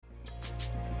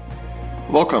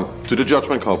Welcome to the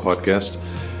Judgment Call podcast,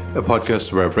 a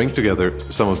podcast where I bring together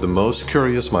some of the most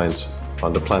curious minds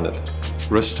on the planet.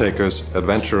 Risk takers,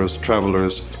 adventurers,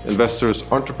 travelers, investors,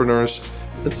 entrepreneurs,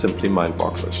 and simply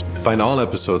mind-bogglers. To find all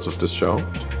episodes of this show,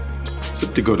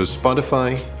 simply go to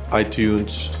Spotify,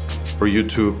 iTunes, or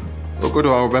YouTube, or go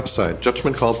to our website,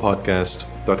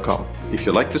 judgmentcallpodcast.com. If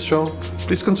you like this show,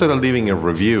 please consider leaving a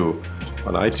review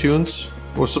on iTunes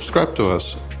or subscribe to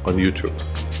us on YouTube.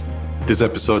 This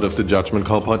episode of the Judgment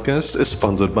Call podcast is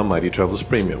sponsored by Mighty Travels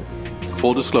Premium.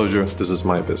 Full disclosure, this is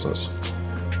my business.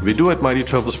 What we do at Mighty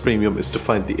Travels Premium is to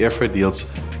find the airfare deals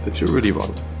that you really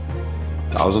want.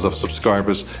 Thousands of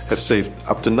subscribers have saved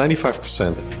up to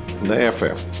 95% in their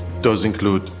airfare. Those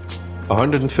include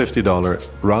 $150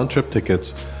 round-trip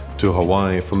tickets to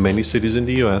Hawaii from many cities in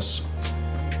the US,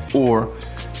 or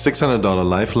 $600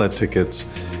 lie-flat tickets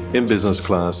in business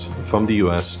class from the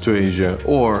US to Asia,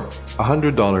 or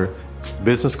 $100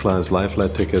 business class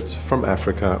lie-flat tickets from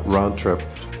Africa round-trip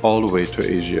all the way to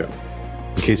Asia.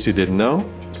 In case you didn't know,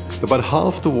 about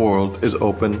half the world is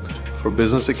open for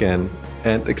business again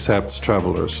and accepts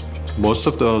travelers. Most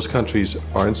of those countries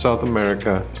are in South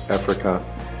America, Africa,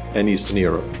 and Eastern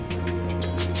Europe.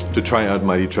 To try out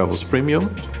Mighty Travels Premium,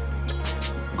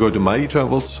 go to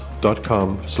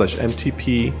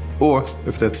mightytravels.com/MTP, or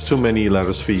if that's too many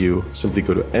letters for you, simply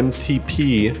go to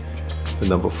MTP, the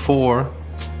number 4,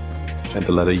 and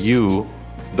the letter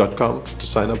U.com to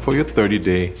sign up for your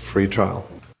 30-day free trial.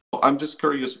 I'm just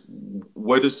curious,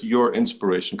 where does your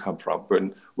inspiration come from?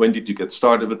 When did you get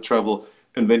started with travel,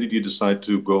 and when did you decide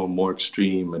to go more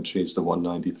extreme and change the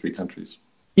 193 countries?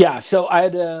 Yeah, so I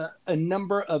had a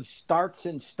number of starts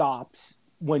and stops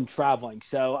when traveling.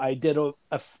 So I did a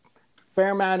fair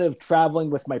amount of traveling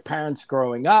with my parents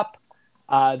growing up.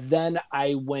 Then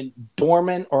I went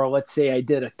dormant, or let's say I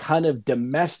did a ton of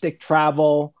domestic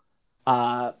travel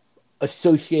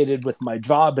associated with my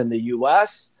job in the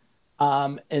US.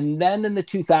 And then in the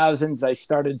 2000s, I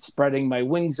started spreading my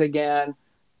wings again,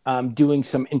 doing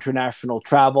some international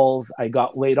travels. I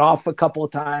got laid off a couple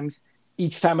of times.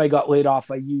 Each time I got laid off,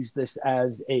 I used this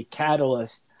as a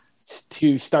catalyst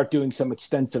to start doing some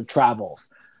extensive travels.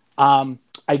 I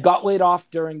got laid off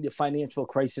during the financial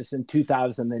crisis in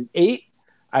 2008.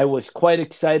 I was quite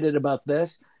excited about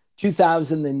this.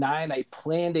 2009, I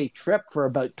planned a trip for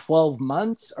about 12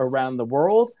 months around the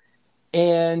world,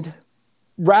 and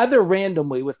rather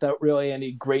randomly, without really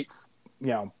any great,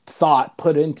 thought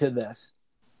put into this,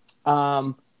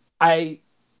 my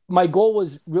goal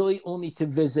was really only to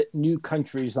visit new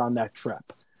countries on that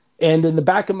trip. And in the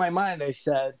back of my mind, I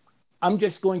said, I'm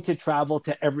just going to travel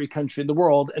to every country in the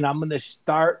world, and I'm going to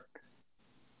start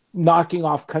knocking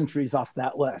off countries off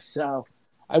that list. So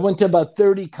I went to about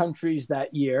 30 countries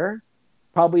that year,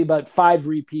 probably about 5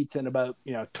 repeats and about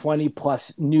 20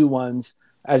 plus new ones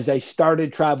as I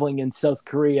started traveling in South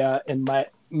Korea and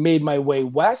made my way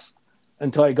west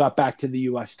until I got back to the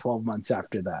US 12 months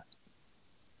after that.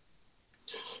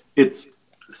 It's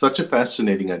such a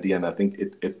fascinating idea, and I think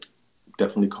it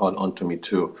definitely caught on to me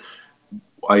too.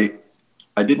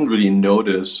 I didn't really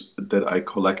notice that I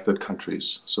collected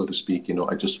countries, so to speak.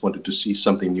 I just wanted to see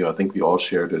something new. I think we all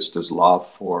share this love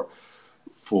for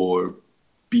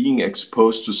being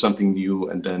exposed to something new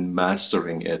and then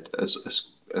mastering it as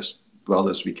well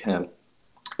as we can.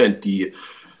 And the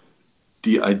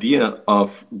idea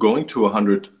of going to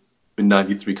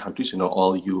 193 countries,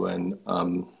 all UN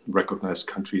recognized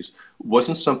countries,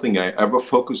 wasn't something I ever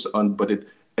focused on, but it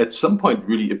at some point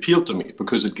really appealed to me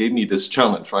because it gave me this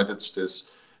challenge, right?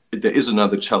 There is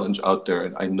another challenge out there,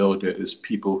 and I know there is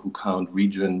people who count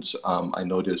regions. I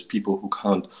know there's people who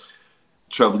count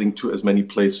traveling to as many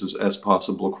places as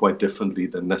possible quite differently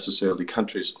than necessarily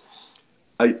countries.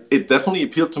 It definitely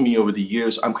appealed to me over the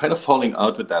years. I'm kind of falling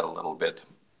out with that a little bit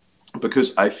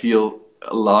because I feel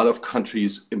a lot of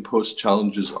countries impose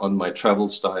challenges on my travel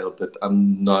style that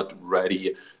I'm not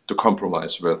ready to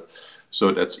compromise with.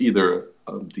 So that's either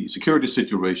the security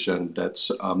situation, that's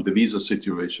the visa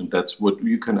situation, that's what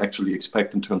you can actually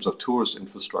expect in terms of tourist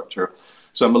infrastructure.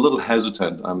 So I'm a little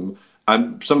hesitant. I'm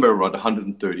somewhere around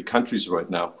 130 countries right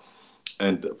now.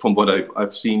 And from what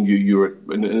I've seen, you're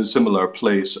in a similar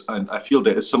place. And I feel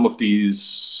there is some of these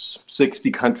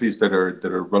 60 countries that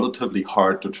are relatively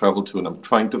hard to travel to. And I'm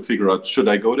trying to figure out, should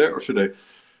I go there or should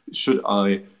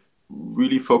I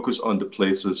really focus on the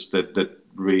places that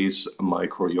raise my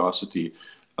curiosity?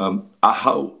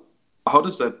 How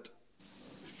does that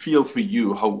feel for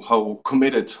you? How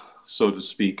committed, so to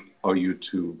speak, are you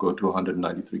to go to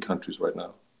 193 countries right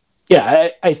now? Yeah,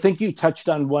 I think you touched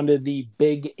on one of the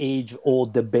big age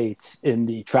old debates in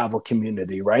the travel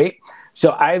community, right?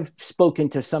 So I've spoken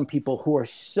to some people who are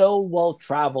so well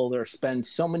traveled or spend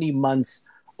so many months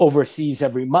overseas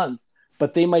every month,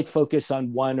 but they might focus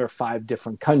on one or five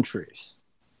different countries.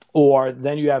 Or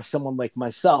then you have someone like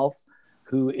myself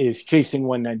who is chasing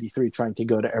 193, trying to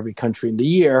go to every country in the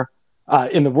year,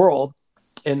 in the world.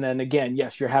 And then again,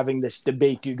 yes, you're having this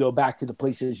debate. Do you go back to the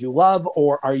places you love,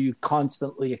 or are you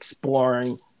constantly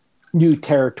exploring new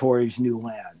territories, new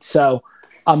land? So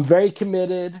I'm very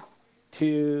committed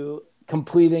to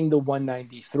completing the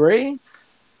 193.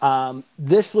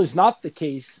 This was not the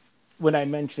case when I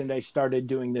mentioned I started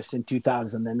doing this in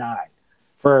 2009.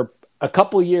 For a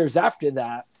couple years after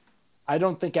that, I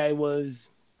don't think I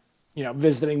was,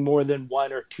 visiting more than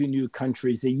one or two new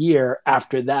countries a year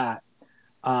after that.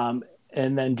 Um,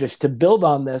 and then just to build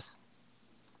on this,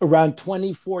 around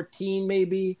 2014,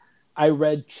 maybe, I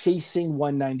read Chasing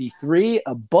 193,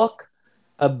 a book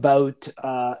about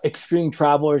extreme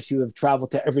travelers who have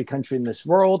traveled to every country in this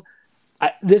world.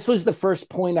 This was the first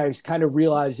point I was kind of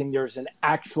realizing there's an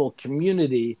actual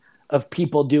community of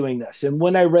people doing this. And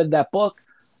when I read that book,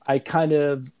 I kind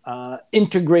of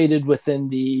integrated within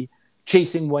the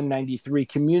Chasing 193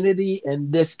 community,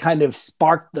 and this kind of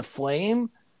sparked the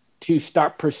flame to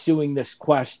start pursuing this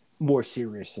quest more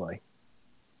seriously.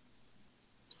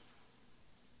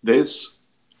 There's,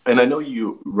 and I know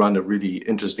you run a really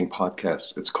interesting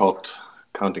podcast. It's called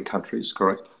Counting Countries,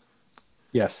 correct?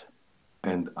 Yes.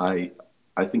 And I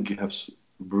think you have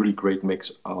really great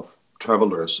mix of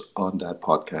travelers on that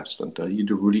podcast, and you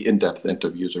do really in-depth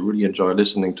interviews. I really enjoy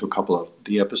listening to a couple of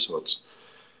the episodes.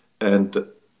 And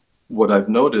what I've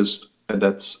noticed, and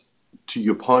that's to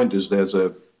your point, is there's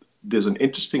an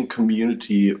interesting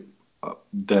community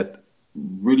that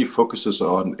really focuses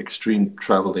on extreme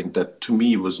traveling that to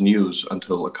me was news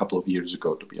until a couple of years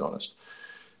ago, to be honest.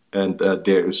 And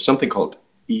there is something called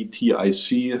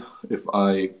ETIC, if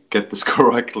I get this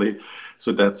correctly.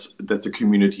 So that's a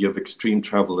community of extreme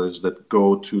travelers that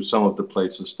go to some of the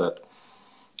places that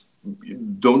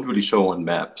don't really show on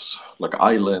maps, like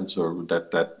islands or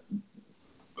that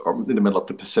are in the middle of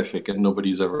the Pacific and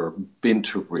nobody's ever been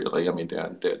to really. I mean,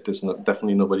 there's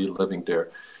definitely nobody living there.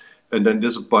 And then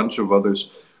there's a bunch of others.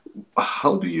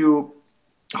 How do you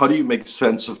make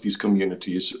sense of these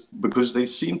communities? Because they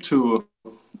seem to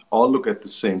all look at the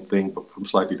same thing, but from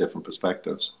slightly different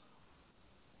perspectives.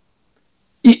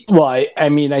 Well, I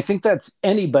mean, I think that's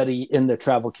anybody in the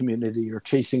travel community or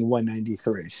chasing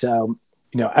 193. So,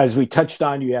 as we touched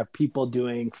on, you have people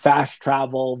doing fast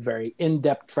travel, very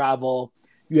in-depth travel.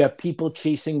 You have people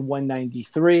chasing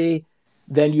 193.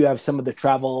 Then you have some of the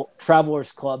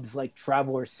travelers clubs like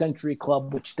Travelers Century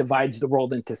Club, which divides the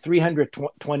world into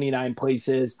 329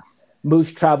 places.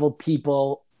 Most traveled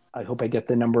people, I hope I get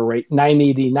the number right,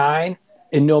 989,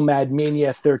 and Nomad Mania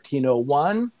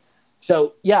 1301.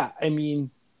 So, yeah, I mean,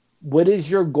 what is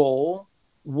your goal?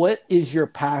 What is your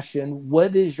passion?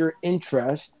 What is your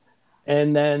interest?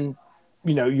 And then,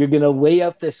 you're going to lay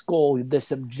out this goal,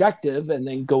 this objective, and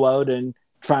then go out and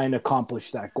try and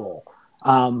accomplish that goal.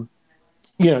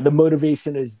 The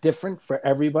motivation is different for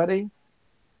everybody.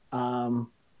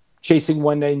 Chasing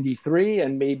 193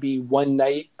 and maybe one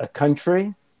night a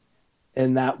country,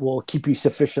 and that will keep you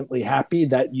sufficiently happy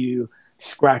that you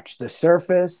scratch the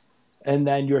surface. And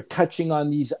then you're touching on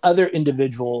these other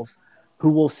individuals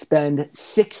who will spend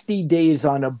 60 days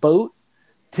on a boat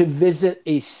to visit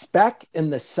a speck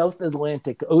in the South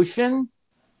Atlantic Ocean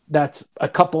that's a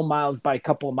couple miles by a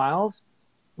couple miles,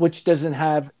 which doesn't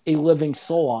have a living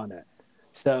soul on it.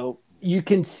 So you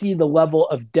can see the level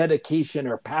of dedication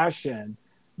or passion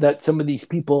that some of these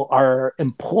people are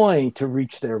employing to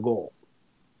reach their goal.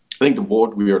 I think the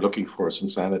word we are looking for is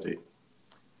insanity.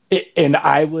 And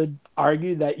I would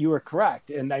argue that you are correct.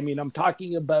 And I mean, I'm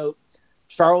talking about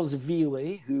Charles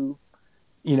Veely, who,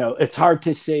 it's hard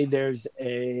to say there's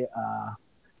a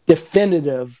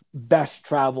definitive best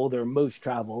traveled or most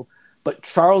traveled, but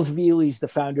Charles Veely is the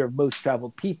founder of Most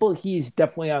Traveled People. He's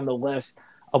definitely on the list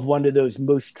of one of those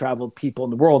most traveled people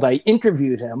in the world. I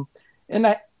interviewed him, and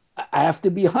I have to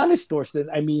be honest, Thorsten.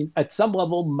 I mean, at some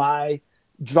level, my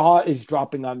jaw is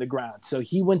dropping on the ground. So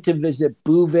he went to visit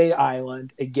Bouvet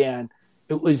Island again.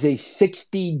 It was a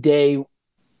 60 days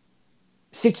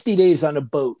on a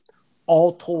boat,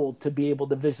 all told, to be able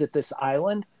to visit this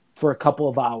island for a couple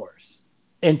of hours.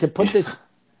 And to put this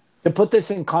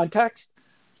in context,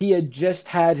 he had just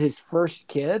had his first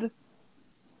kid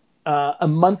a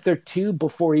month or two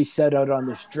before he set out on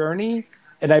this journey.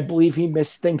 And I believe he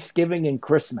missed Thanksgiving and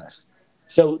Christmas.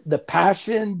 So the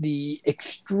passion, the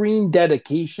extreme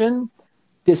dedication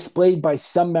displayed by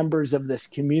some members of this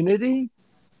community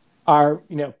are,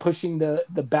 pushing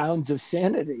the bounds of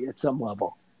sanity at some level.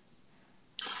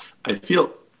 I feel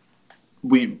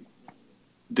we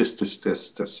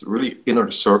this really inner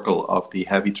circle of the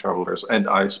heavy travelers, and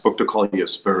I spoke to Collier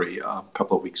Spurry a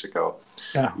couple of weeks ago.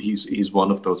 Yeah. He's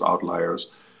one of those outliers.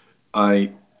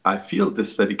 I feel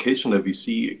this dedication that we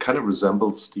see kind of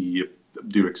resembles the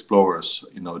explorers,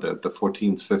 the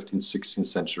 14th, 15th, 16th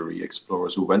century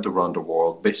explorers who went around the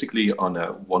world basically on a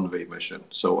one-way mission.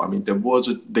 So, I mean,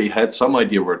 they had some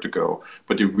idea where to go,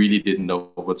 but they really didn't know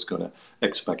what's going to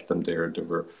expect them there. There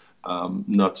were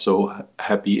not so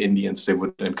happy Indians they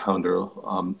would encounter.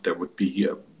 There would be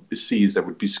seas, there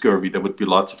would be scurvy, there would be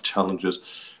lots of challenges.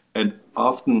 And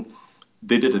often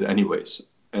they did it anyways.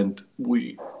 And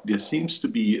there seems to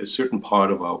be a certain part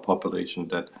of our population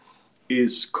that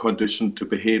is conditioned to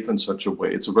behave in such a way.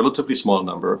 It's a relatively small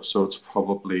number, so it's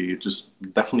probably just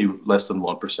definitely less than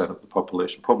 1% of the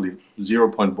population, probably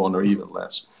 0.1 or even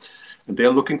less. And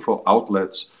they're looking for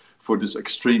outlets for this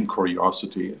extreme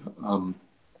curiosity.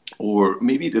 Or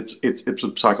maybe it's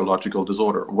a psychological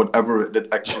disorder, whatever it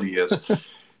actually is.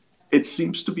 It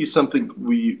seems to be something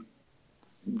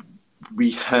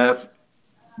we have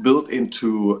built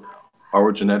into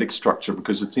our genetic structure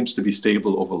because it seems to be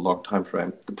stable over a long time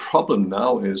frame. The problem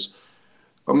now is,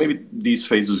 or maybe these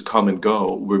phases come and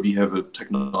go, where we have a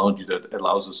technology that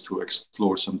allows us to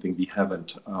explore something we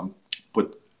haven't.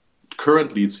 But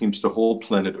currently, it seems the whole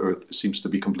planet Earth seems to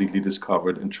be completely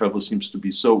discovered, and travel seems to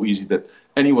be so easy that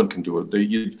anyone can do it.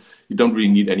 You don't really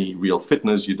need any real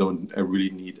fitness. You don't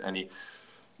really need any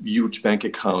huge bank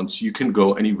accounts. You can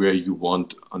go anywhere you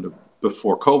want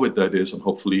before COVID, that is, and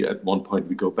hopefully at one point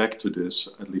we go back to this,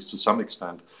 at least to some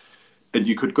extent. And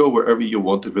you could go wherever you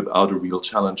wanted without a real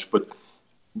challenge. But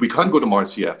we can't go to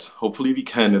Mars yet. Hopefully we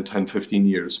can in 10, 15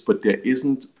 years. But there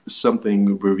isn't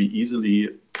something where we easily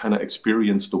kind of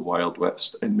experience the Wild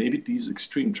West. And maybe these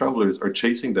extreme travelers are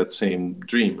chasing that same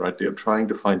dream, right? They're trying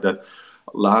to find that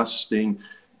last thing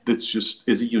that just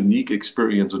is a unique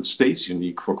experience and stays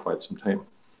unique for quite some time.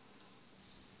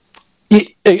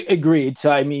 Agreed.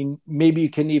 So, I mean, maybe you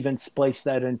can even splice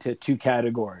that into two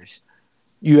categories.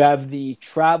 You have the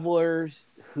travelers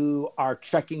who are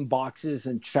checking boxes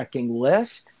and checking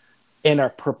lists and are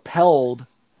propelled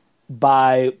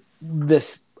by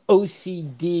this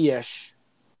OCD-ish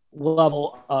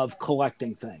level of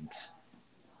collecting things.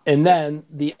 And then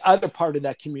the other part of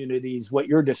that community is what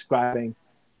you're describing,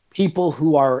 people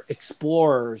who are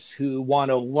explorers, who want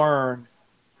to learn,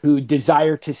 who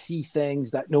desire to see things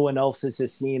that no one else has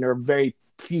seen or very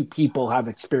few people have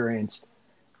experienced.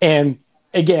 And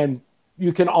again,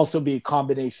 you can also be a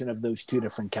combination of those two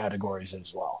different categories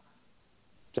as well.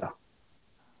 So,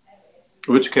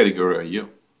 which category are you?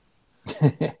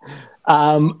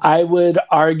 I would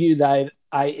argue that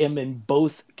I am in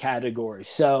both categories.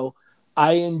 So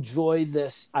I enjoy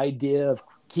this idea of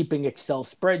keeping Excel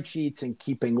spreadsheets and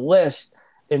keeping lists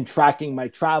and tracking my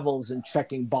travels and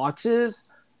checking boxes.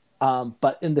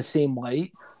 But in the same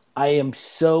light, I am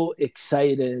so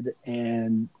excited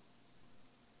and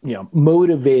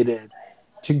motivated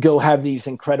to go have these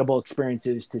incredible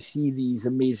experiences, to see these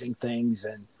amazing things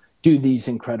and do these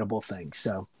incredible things.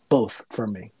 So both for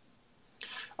me.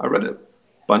 I read a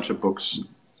bunch of books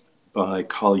by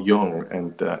Carl Jung,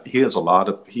 and he's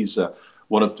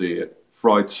one of the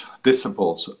Freud's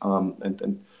disciples,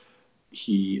 and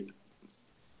he,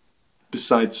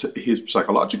 besides his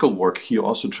psychological work, he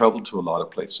also traveled to a lot of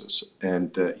places,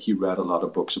 and he read a lot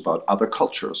of books about other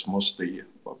cultures, mostly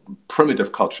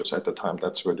primitive cultures at the time.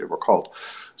 That's what they were called.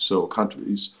 So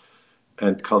countries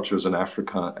and cultures in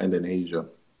Africa and in Asia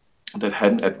that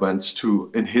hadn't advanced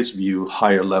to, in his view,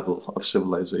 higher level of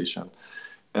civilization.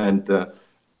 And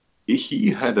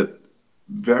he had a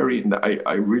very, and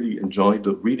I really enjoyed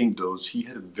reading those. He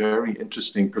had a very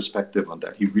interesting perspective on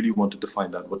that. He really wanted to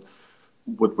find out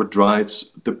what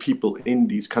drives the people in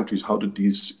these countries. How do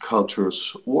these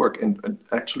cultures work, and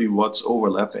actually what's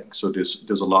overlapping? So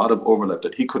there's a lot of overlap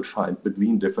that he could find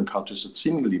between different cultures that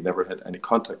seemingly never had any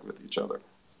contact with each other.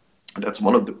 And that's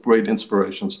one of the great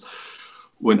inspirations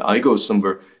when I go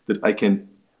somewhere, that I can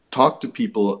talk to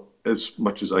people as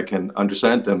much as I can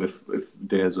understand them. If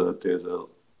there's a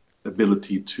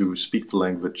ability to speak the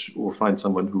language or find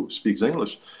someone who speaks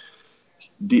English,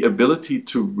 the ability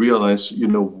to realize,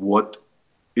 what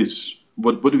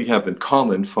do we have in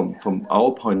common from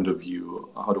our point of view,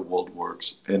 how the world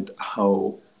works and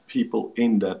how people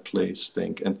in that place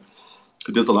think. And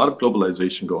there's a lot of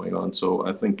globalization going on. So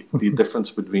I think the difference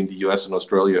between the US and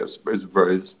Australia is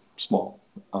very small.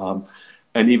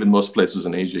 And even most places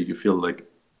in Asia, you feel like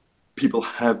people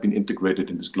have been integrated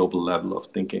in this global level of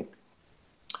thinking.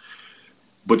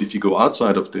 But if you go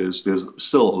outside of this, there's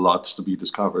still a lot to be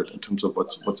discovered in terms of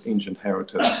what's ancient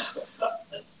heritage.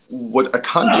 What I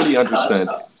can't really understand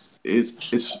is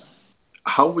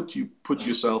how would you put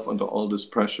yourself under all this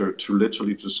pressure to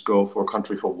literally just go for a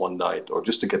country for one night or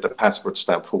just to get the passport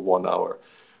stamp for 1 hour,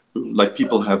 like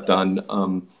people have done.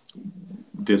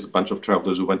 There's a bunch of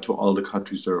travelers who went to all the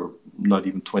countries that are not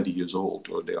even 20 years old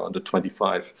or they're under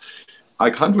 25. I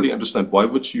can't really understand why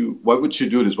would you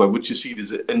do this? Why would you see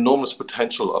this enormous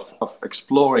potential of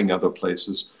exploring other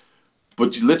places,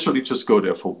 but you literally just go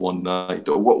there for one night?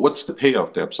 Or what's the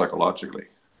payoff there psychologically?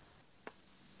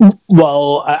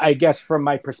 Well, I guess from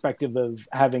my perspective of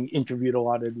having interviewed a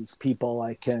lot of these people,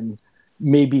 I can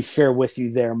maybe share with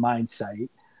you their mindset.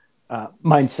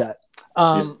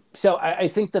 Yeah. So I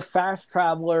think the fast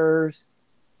travelers,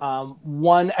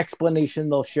 one explanation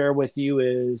they'll share with you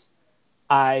is,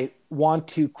 I want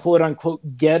to quote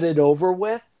unquote get it over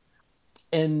with.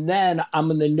 And then I'm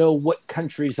going to know what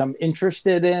countries I'm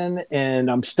interested in.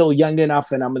 And I'm still young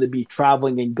enough and I'm going to be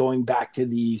traveling and going back to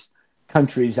these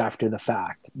countries after the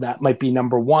fact. That might be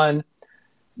number one.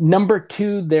 Number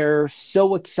two, they're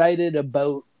so excited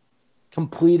about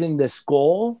completing this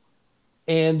goal.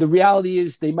 And the reality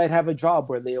is they might have a job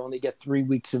where they only get 3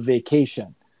 weeks of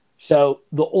vacation. So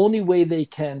the only way they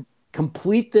can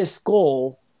complete this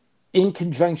goal in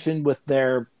conjunction with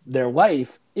their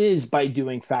life is by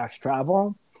doing fast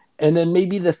travel. And then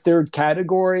maybe the third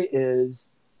category is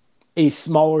a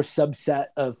smaller subset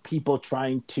of people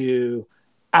trying to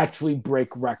actually break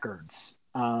records,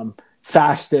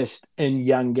 fastest and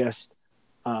youngest.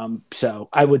 So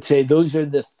I would say those are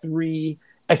the three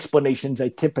explanations I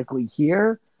typically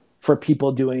hear for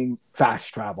people doing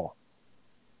fast travel.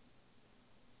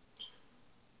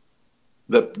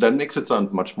 That makes it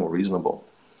sound much more reasonable.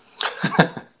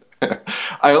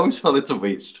 I always felt it's a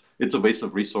waste. It's a waste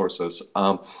of resources.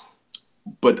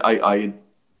 But I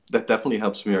that definitely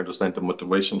helps me understand the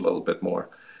motivation a little bit more.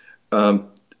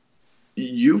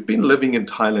 You've been living in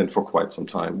Thailand for quite some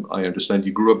time. I understand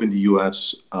you grew up in the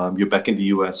US. You're back in the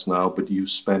US now, but you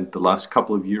spent the last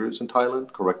couple of years in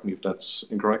Thailand. Correct me if that's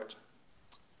incorrect.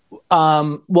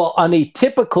 Well, on a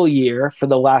typical year for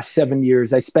the last 7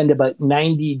 years, I spend about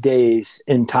 90 days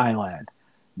in Thailand.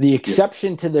 The Yeah.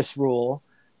 exception to this rule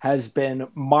has been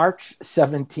March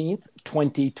 17th,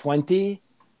 2020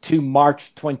 to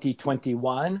March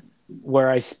 2021, where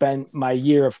I spent my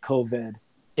year of COVID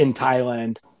in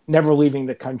Thailand, never leaving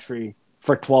the country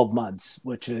for 12 months,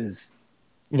 which is,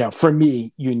 for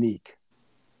me, unique.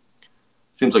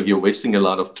 Seems like you're wasting a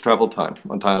lot of travel time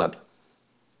on Thailand.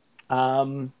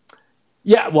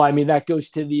 Yeah, well, I mean, that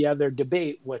goes to the other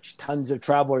debate, which tons of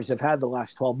travelers have had the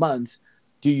last 12 months.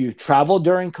 Do you travel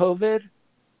during COVID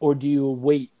or do you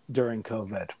wait during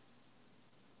COVID?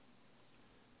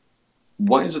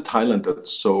 Why is it Thailand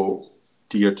that's so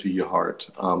dear to your heart?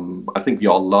 I think we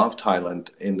all love Thailand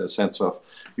in the sense of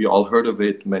we all heard of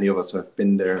it. Many of us have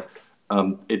been there.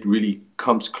 It really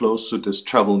comes close to this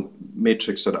travel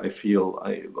matrix that I feel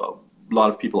a lot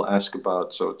of people ask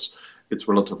about. So it's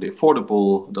relatively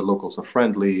affordable. The locals are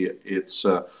friendly. It's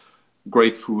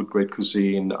great food, great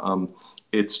cuisine.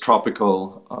 It's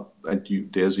tropical, and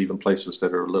there's even places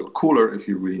that are a little cooler if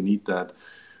you really need that.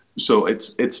 So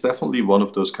it's definitely one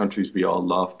of those countries we all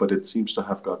love, but it seems to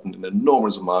have gotten an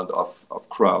enormous amount of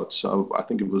crowds. So I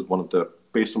think it was one of the,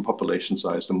 based on population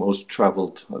size, the most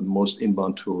traveled, most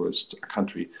inbound tourist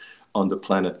country on the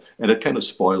planet, and it kind of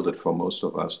spoiled it for most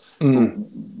of us.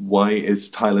 Why is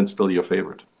Thailand still your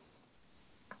favorite?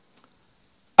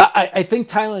 I think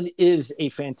Thailand is a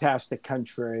fantastic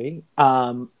country.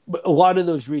 A lot of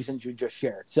those reasons you just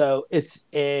shared. So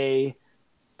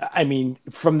I mean,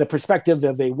 from the perspective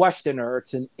of a Westerner,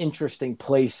 it's an interesting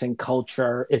place and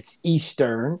culture. It's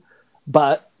Eastern,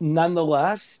 but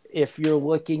nonetheless, if you're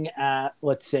looking at,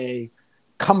 let's say,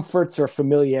 comforts or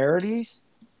familiarities,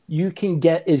 you can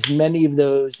get as many of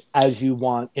those as you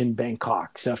want in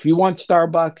Bangkok. So if you want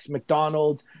Starbucks,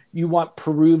 McDonald's, you want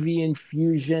Peruvian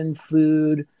fusion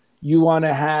food, you want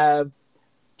to have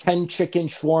 10 chicken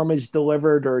shawarmas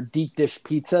delivered or deep dish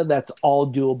pizza, that's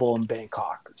all doable in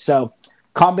Bangkok. So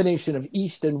combination of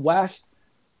East and West,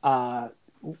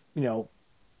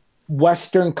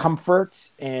 Western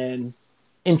comforts and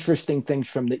interesting things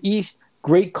from the East,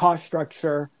 great cost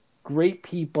structure, great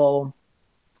people.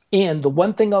 And the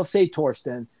one thing I'll say,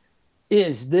 Torsten,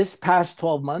 is this past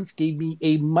 12 months gave me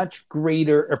a much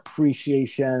greater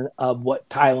appreciation of what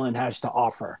Thailand has to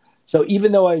offer. So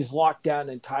even though I was locked down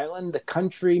in Thailand, the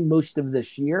country most of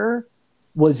this year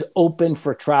was open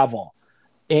for travel.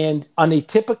 And on a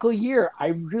typical year,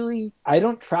 I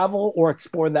don't travel or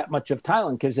explore that much of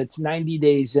Thailand because it's 90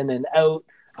 days in and out.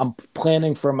 I'm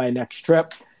planning for my next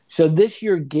trip. So this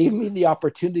year gave me the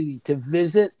opportunity to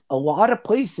visit a lot of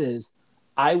places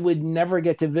I would never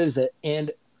get to visit.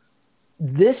 And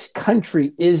this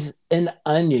country is an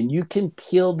onion. You can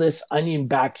peel this onion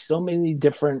back so many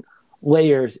different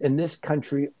layers, and this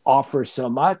country offers so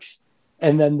much.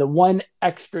 And then the one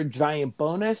extra giant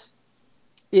bonus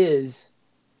is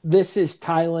this is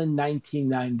Thailand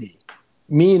 1990,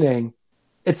 meaning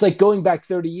it's like going back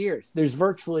 30 years. There's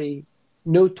virtually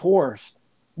no tourist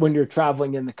when you're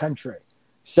traveling in the country.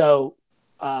 So,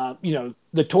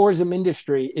 the tourism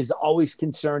industry is always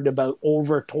concerned about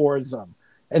over tourism,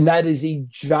 and that is a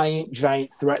giant,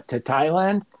 giant threat to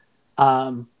Thailand.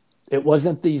 It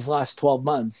wasn't these last 12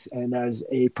 months. And as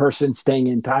a person staying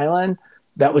in Thailand,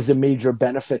 that was a major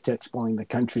benefit to exploring the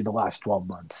country the last 12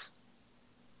 months.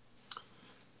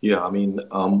 Yeah, I mean,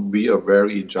 we are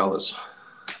very jealous.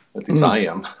 At least I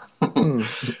am.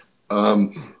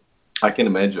 um, I can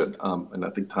imagine, and I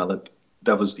think Thailand.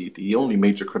 That was the only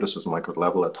major criticism I could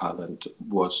level at Thailand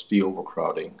was the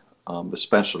overcrowding,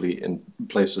 especially in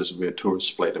places where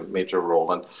tourists played a major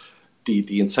role, and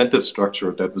the incentive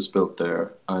structure that was built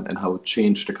there, and how it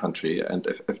changed the country. And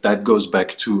if that goes back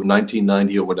to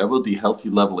 1990 or whatever the healthy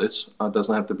level is,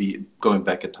 doesn't have to be going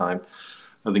back in time.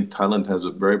 I think Thailand has a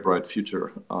very bright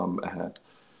future ahead.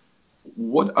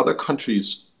 What other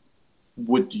countries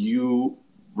would you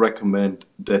recommend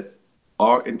that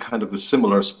are in kind of a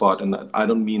similar spot? And I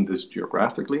don't mean this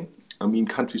geographically. I mean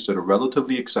countries that are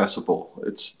relatively accessible.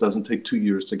 It doesn't take 2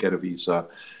 years to get a visa.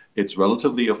 It's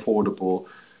relatively affordable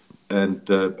and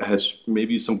has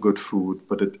maybe some good food,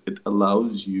 but it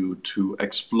allows you to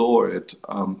explore it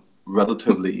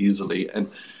relatively easily. And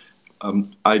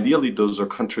ideally, those are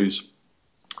countries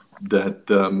that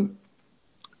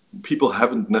people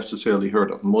haven't necessarily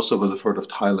heard of. Most of us have heard of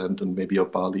Thailand and maybe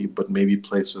of Bali, but maybe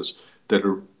places that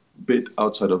are a bit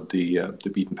outside of the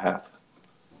beaten path.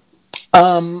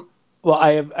 Well,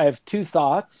 I have two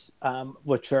thoughts,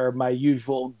 which are my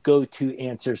usual go-to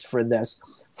answers for this.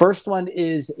 First one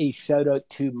is a shout out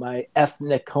to my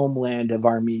ethnic homeland of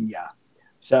Armenia.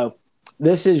 So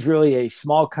this is really a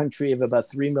small country of about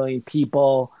 3 million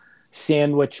people,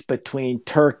 sandwiched between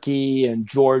Turkey and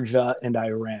Georgia and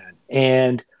Iran.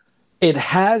 And it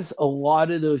has a lot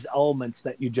of those elements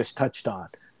that you just touched on.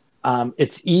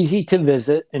 It's easy to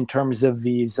visit in terms of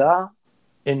visa,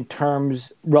 in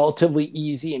terms relatively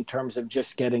easy in terms of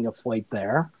just getting a flight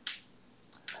there.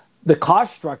 The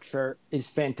cost structure is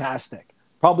fantastic,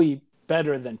 probably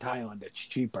better than Thailand. It's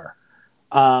cheaper.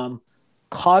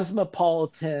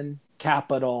 Cosmopolitan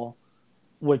capital,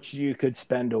 which you could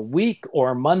spend a week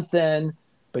or a month in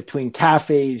between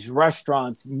cafes,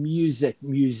 restaurants, music,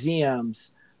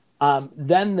 museums.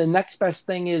 Then the next best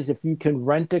thing is if you can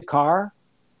rent a car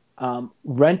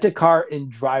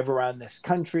and drive around this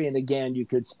country. And again, you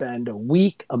could spend a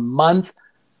week, a month,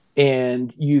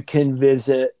 and you can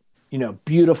visit,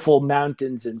 beautiful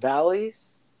mountains and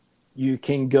valleys. You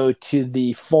can go to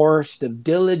the forest of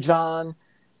Dilijan.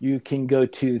 You can go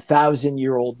to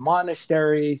 1,000-year-old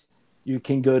monasteries. You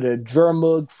can go to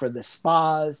Jermug for the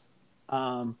spas.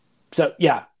 So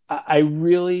yeah, I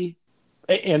really,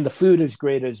 and the food is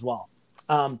great as well.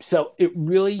 So it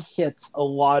really hits a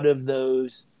lot of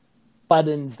those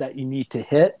buttons that you need to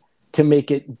hit to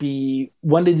make it be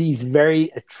one of these very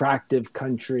attractive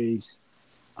countries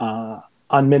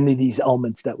on many of these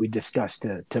elements that we discussed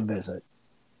to visit.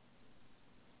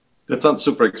 That sounds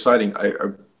super exciting.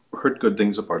 I've heard good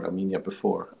things about Armenia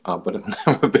before, but I've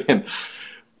never been.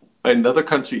 Another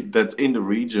country that's in the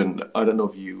region, I don't know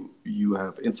if you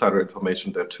have insider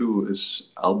information there too,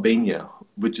 is Albania,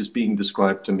 which is being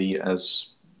described to me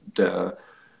as the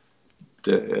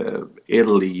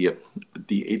Italy,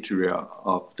 the Adria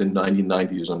of the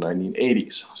 1990s or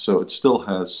 1980s. So it still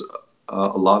has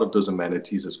a lot of those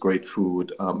amenities. It's great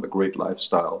food, a great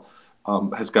lifestyle.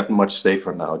 Has gotten much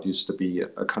safer now. It used to be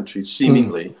a country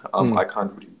seemingly, I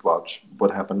can't really watch what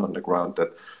happened on the ground,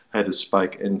 that had a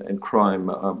spike in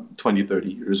crime 20, 30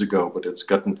 years ago, but it's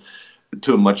gotten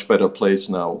to a much better place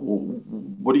now.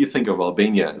 What do you think of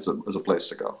Albania as a place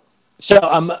to go? So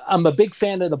I'm a big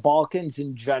fan of the Balkans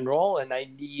in general, and I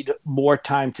need more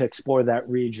time to explore that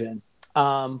region.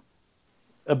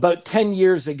 About 10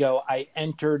 years ago, I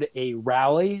entered a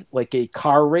rally, like a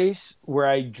car race, where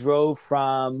I drove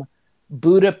from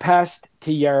Budapest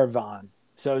to Yerevan.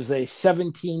 So it was a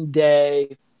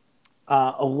 17-day,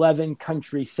 11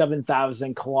 country,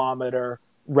 7,000 kilometer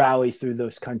rally through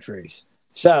those countries.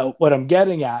 So what I'm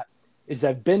getting at is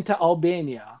I've been to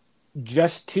Albania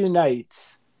just 2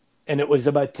 nights, and it was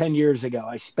about 10 years ago.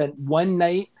 I spent one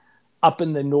night up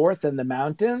in the north in the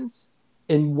mountains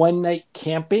and one night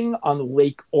camping on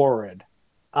Lake Ohrid.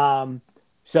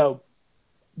 So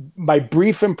my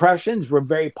brief impressions were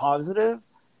very positive,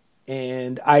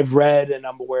 and I've read and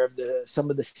I'm aware of some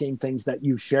of the same things that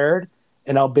you shared.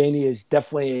 And Albania is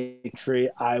definitely a country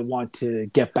I want to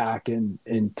get back and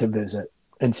to visit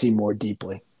and see more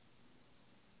deeply.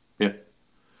 Yeah.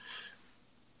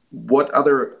 What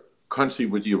other country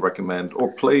would you recommend, or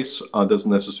place?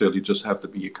 Doesn't necessarily just have to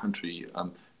be a country.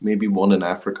 Maybe one in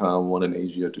Africa, one in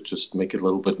Asia, to just make it a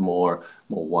little bit more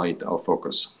wide our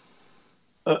focus.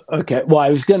 Okay. Well, I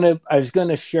was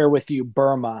gonna share with you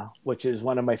Burma, which is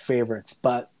one of my favorites,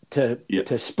 but Yeah,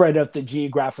 to spread out the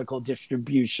geographical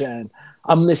distribution,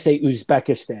 I'm going to say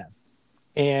Uzbekistan.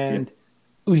 yeah, And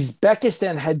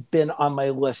Uzbekistan had been on my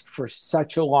list for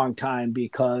such a long time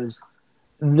because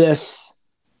this,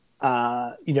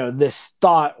 this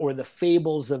thought or the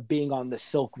fables of being on the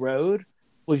Silk Road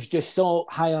was just so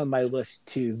high on my list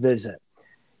to visit.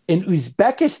 In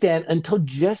Uzbekistan, until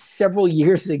just several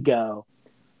years ago,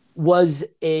 was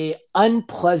a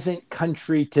unpleasant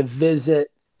country to visit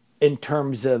in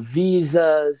terms of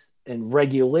visas and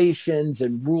regulations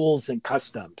and rules and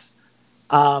customs.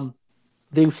 Um,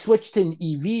 they switched to an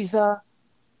e-visa.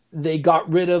 They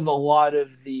got rid of a lot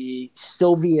of the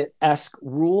Soviet-esque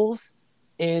rules,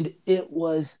 and it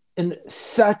was in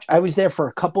such. I was there for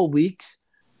a couple weeks.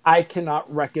 I cannot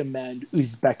recommend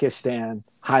Uzbekistan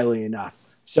highly enough.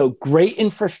 So great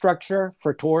infrastructure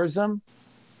for tourism,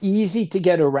 easy to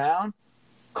get around.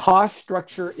 Cost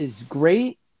structure is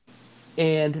great,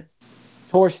 and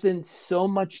Torsten, so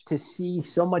much to see,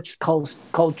 so much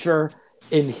culture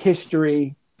and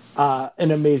history,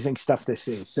 and amazing stuff to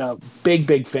see. So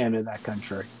big fan of that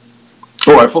country.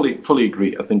 Oh, I fully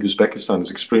agree. I think Uzbekistan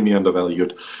is extremely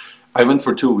undervalued. I went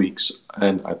for 2 weeks,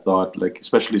 and I thought, like,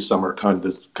 especially summer, kind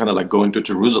of like going to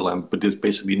Jerusalem, but there's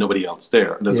basically nobody else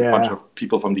there. There's a bunch Yeah, of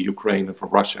people from the Ukraine and from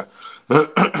Russia,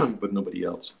 but nobody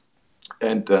else.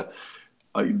 And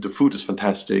the food is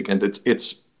fantastic, and it's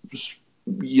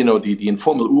the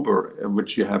informal Uber,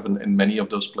 which you have in many of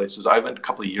those places. I went a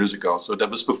couple of years ago, so that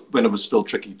was when it was still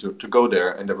tricky to go there,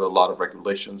 and there were a lot of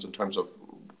regulations in terms of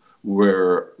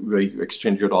where you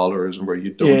exchange your dollars and where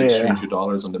you don't exchange yeah, your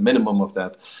dollars, and the minimum of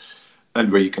that,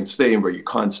 and where you can stay and where you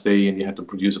can't stay, and you had to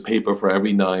produce a paper for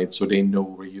every night so they know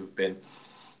where you've been.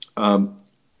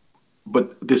 But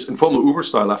this informal Uber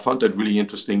style, I found that really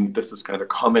interesting. This is kind of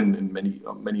common in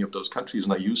many of those countries,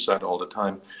 and I use that all the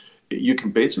time. You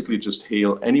can basically just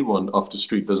hail anyone off the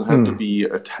street. Doesn't have to mm, be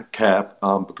a cab,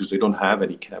 because they don't have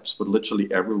any cabs, but literally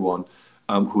everyone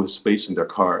who has space in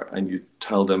their car, and you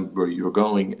tell them where you're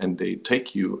going, and they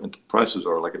take you, and the prices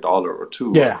are like $1 or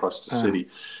two yeah. across the city.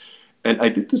 And I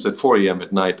did this at 4 a.m.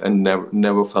 at night and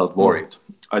never felt Mm. worried.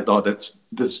 I thought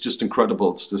that's just incredible.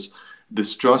 It's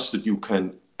this trust that you can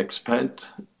expand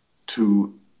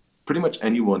to pretty much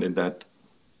anyone in that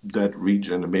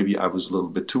region. And maybe I was a little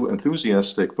bit too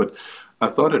enthusiastic, but I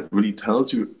thought it really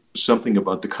tells you something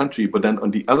about the country. But then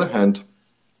on the other hand,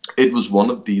 it was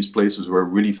one of these places where I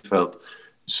really felt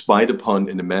spied upon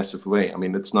in a massive way. I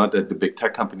mean, it's not that the big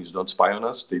tech companies don't spy on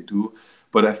us, they do.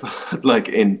 But I felt like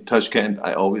in Tashkent,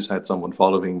 I always had someone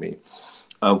following me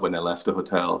when I left the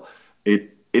hotel.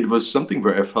 It was something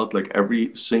where I felt like every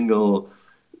single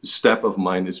step of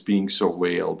mine is being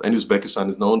surveilled. And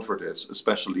Uzbekistan is known for this,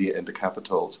 especially in the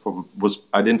capitals.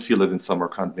 I didn't feel it in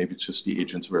Samarkand. Maybe it's just the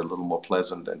agents were a little more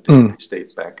pleasant and they Mm.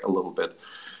 stayed back a little bit.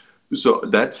 So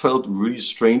that felt really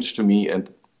strange to me, and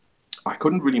I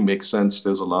couldn't really make sense.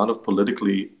 There's a lot of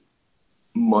politically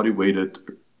motivated.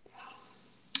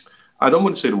 I don't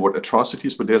want to say the word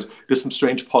atrocities, but there's some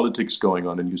strange politics going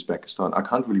on in Uzbekistan. I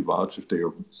can't really vouch if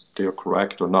they are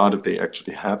correct or not, if they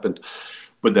actually happened.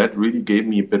 But that really gave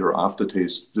me a bitter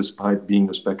aftertaste, despite being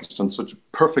Uzbekistan such a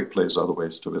perfect place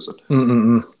otherwise to visit.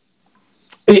 Mm-mm-mm.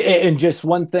 And just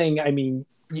one thing, I mean,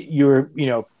 you're,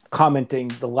 commenting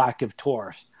the lack of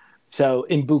tourists. So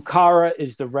in Bukhara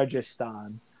is the Registan,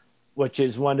 which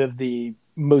is one of the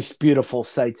most beautiful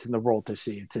sights in the world to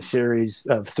see. It's a series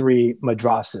of three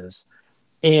madrasas.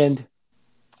 And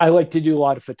I like to do a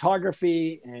lot of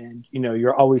photography, and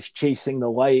you're always chasing the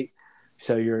light.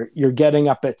 So you're getting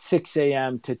up at 6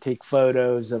 a.m. to take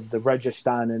photos of the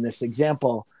Registan in this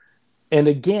example. And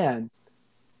again,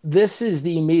 this is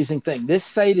the amazing thing. This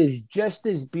site is just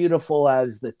as beautiful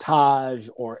as the Taj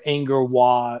or Angkor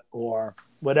Wat or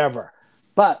whatever.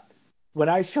 But when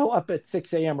I show up at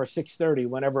 6 a.m. or 6:30,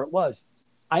 whenever it was,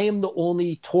 I am the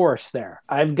only tourist there.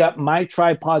 I've got my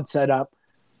tripod set up.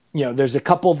 There's a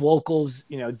couple of locals,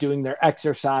 doing their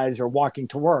exercise or walking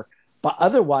to work, but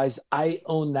otherwise I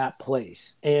own that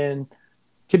place. And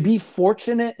to be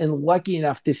fortunate and lucky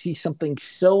enough to see something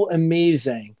so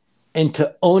amazing and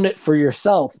to own it for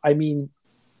yourself, I mean,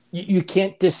 you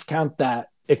can't discount that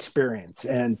experience.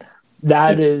 And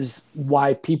that Yeah. is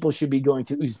why people should be going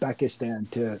to Uzbekistan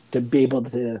to be able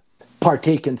to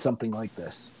partake in something like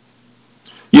this.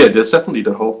 Yeah, there's definitely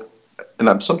the hope. And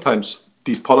I'm sometimes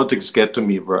these politics get to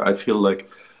me where I feel like,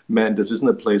 man, this isn't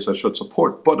a place I should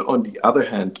support. But on the other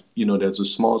hand, there's a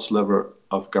small sliver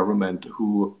of government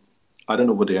who I don't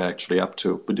know what they're actually up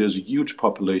to, but there's a huge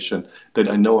population that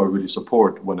I know I really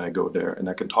support when I go there, and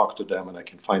I can talk to them and I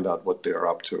can find out what they're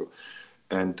up to.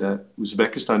 And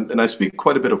Uzbekistan, and I speak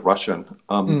quite a bit of Russian,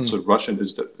 Mm, so Russian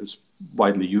is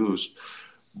widely used,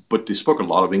 but they spoke a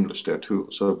lot of English there too,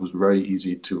 so it was very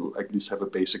easy to at least have a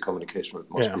basic communication with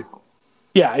most yeah. people.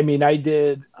 Yeah. I mean, I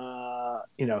did,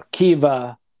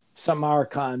 Kiva,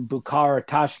 Samarkand, Bukhara,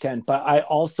 Tashkent, but I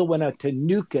also went out to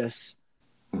Nukis,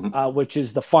 Hmm. which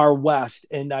is the far west,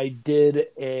 and I did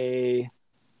a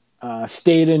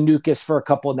stayed in Nukis for a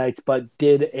couple of nights, but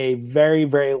did a very,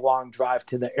 very long drive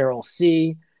to the Aral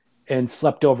Sea and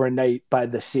slept overnight by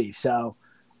the sea. So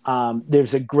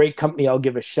there's a great company I'll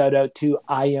give a shout out to,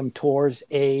 IM Tours,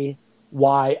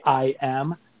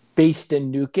 AYIM, based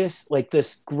in Nukis, like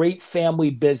this great family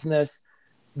business.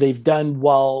 They've done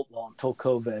well until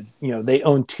COVID. They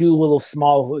own two little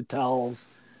small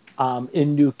hotels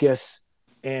in Nukis,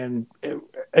 and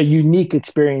a unique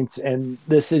experience. And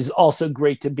this is also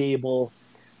great to be able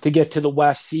to get to the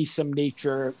west, see some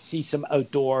nature, see some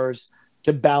outdoors,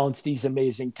 to balance these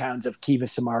amazing towns of Kiva,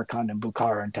 Samarkand, and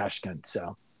Bukhara and Tashkent.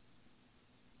 So,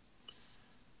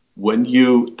 When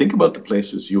you think about the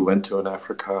places you went to in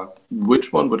Africa,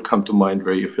 which one would come to mind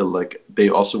where you feel like they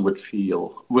also would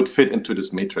fit into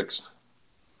this matrix?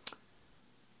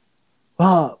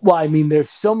 well, I mean, there's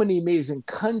so many amazing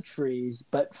countries,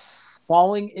 but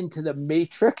falling into the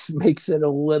matrix makes it a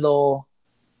little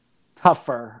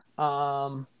tougher.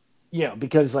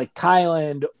 Because like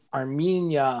Thailand,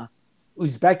 Armenia,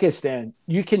 Uzbekistan,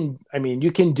 you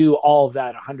can do all of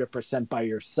that 100% by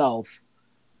yourself.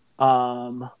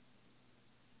 Um,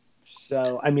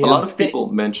 so, I A mean, lot of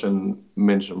people mention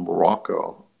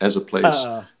Morocco as a place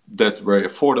uh, that's very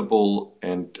affordable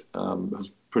and has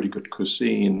pretty good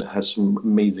cuisine, has some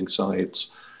amazing sights.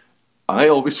 I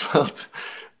always felt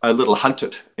a little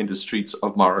hunted in the streets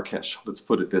of Marrakesh. Let's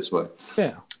put it this way.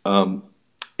 yeah,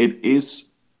 It is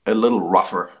a little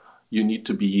rougher. You need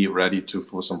to be ready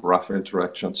for some rough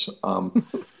interactions.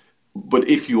 But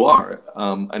if you are,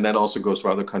 and that also goes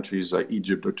for other countries like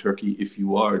Egypt or Turkey, if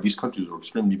you are, these countries are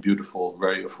extremely beautiful,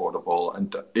 very affordable,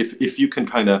 and if you can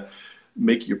kind of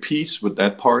make your peace with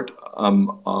that part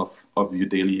of your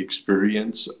daily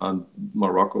experience,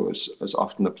 Morocco is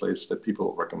often a place that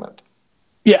people recommend.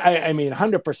 yeah. I mean,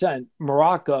 100%.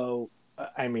 Morocco,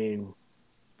 I mean,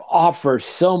 offers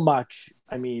so much.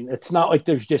 I mean, it's not like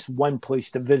there's just one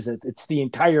place to visit. It's the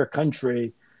entire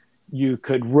country. You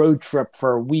could road trip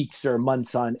for weeks or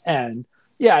months on end.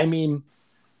 Yeah, I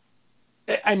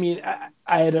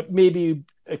had maybe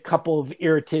a couple of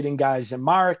irritating guys in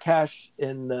Marrakesh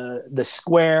in the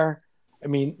square. I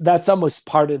mean, that's almost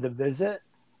part of the visit.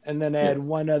 And then I Yeah. had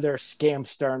one other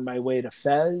scamster on my way to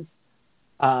Fez.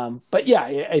 But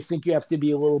yeah, I think you have to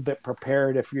be a little bit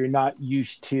prepared if you're not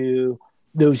used to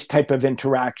those type of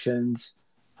interactions,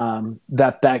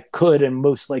 that could and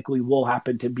most likely will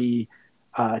happen to be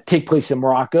take place in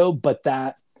Morocco, but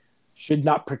that should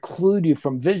not preclude you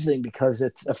from visiting because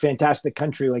it's a fantastic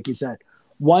country, like you said.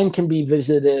 One can be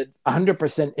visited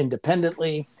 100%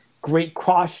 independently, great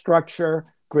cost structure,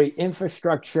 great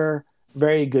infrastructure,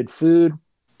 very good food,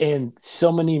 and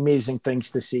so many amazing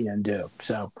things to see and do.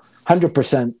 So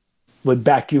 100% would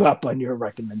back you up on your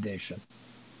recommendation.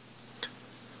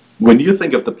 When you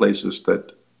think of the places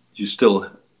that you still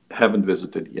haven't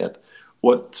visited yet,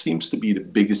 what seems to be the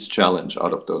biggest challenge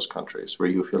out of those countries where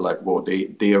you feel like, whoa,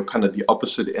 they are kind of the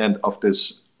opposite end of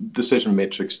this decision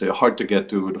matrix. They're hard to get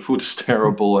to. The food is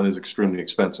terrible and is extremely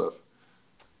expensive.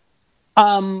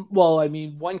 Well, I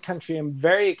mean, one country I'm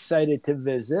very excited to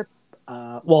visit.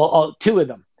 Two of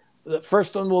them. The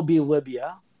first one will be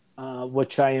Libya,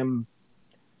 which I am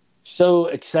so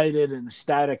excited and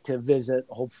ecstatic to visit,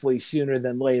 hopefully sooner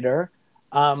than later.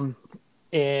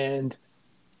 And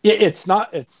it's not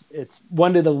it's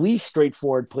one of the least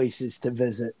straightforward places to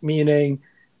visit, meaning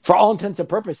for all intents and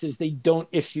purposes they don't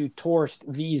issue tourist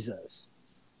visas.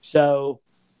 So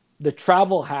the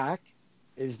travel hack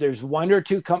is there's one or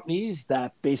two companies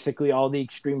that basically all the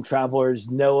extreme travelers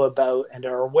know about and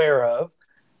are aware of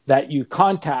that you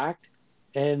contact.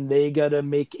 and they got to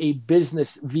make a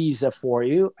business visa for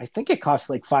you. I think it costs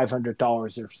like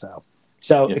 $500 or so.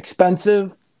 So Yeah.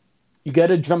 expensive. You got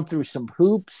to jump through some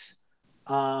hoops.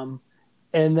 Um,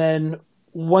 and then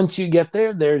once you get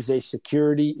there, there's a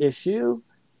security issue,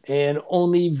 and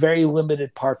only very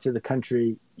limited parts of the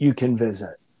country you can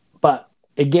visit. But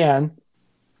again,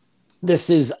 this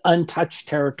is untouched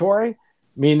territory,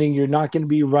 meaning you're not going to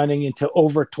be running into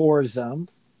over tourism.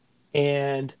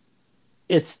 And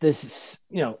it's this,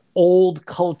 old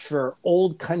culture,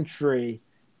 old country,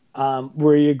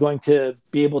 where you're going to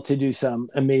be able to do some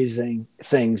amazing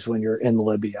things when you're in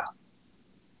Libya.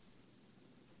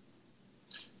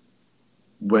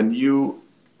 When you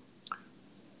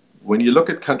look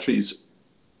at countries,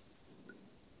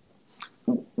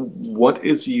 what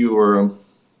is your,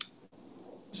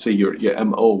 say, your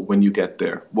MO when you get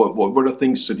there? What are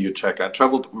things that you check? I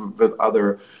traveled with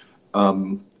other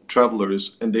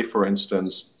travelers, and they, for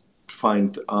instance,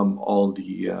 find all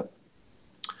the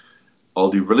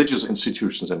religious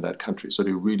institutions in that country. So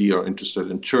they really are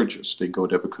interested in churches. They go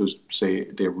there because, say,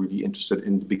 they're really interested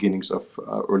in the beginnings of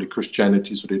early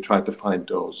Christianity. So they try to find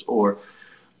those, or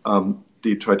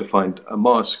they try to find a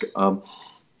mosque.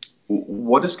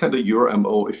 What is kind of your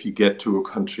MO if you get to a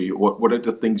country? What are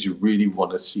the things you really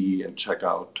want to see and check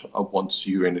out once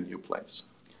you're in a new place?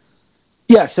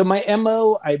 Yeah, so my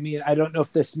MO, I mean, I don't know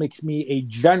if this makes me a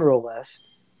generalist,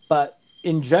 but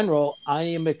in general, I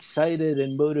am excited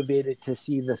and motivated to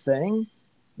see the thing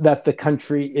that the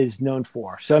country is known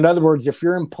for. So in other words, if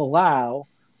you're in Palau,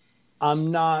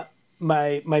 I'm not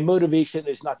my motivation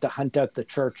is not to hunt out the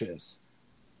churches.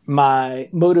 My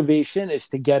motivation is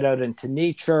to get out into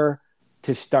nature,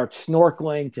 to start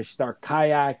snorkeling, to start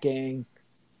kayaking,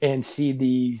 and see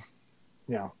these,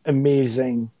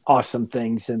 amazing, awesome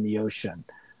things in the ocean.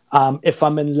 If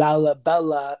I'm in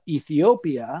Lalibela,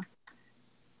 Ethiopia,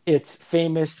 it's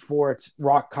famous for its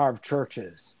rock carved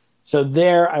churches. So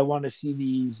there, I want to see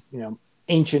these,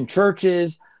 ancient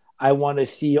churches. I want to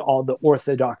see all the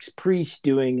Orthodox priests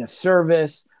doing a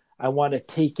service. I want to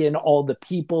take in all the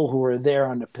people who are there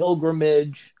on the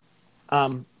pilgrimage.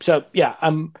 So yeah,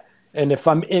 and if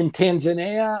I'm in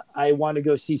Tanzania, I want to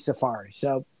go see safari.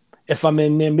 So if I'm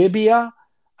in Namibia,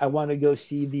 I want to go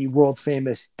see the world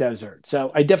famous desert.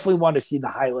 So I definitely want to see the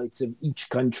highlights of each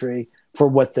country for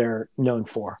what they're known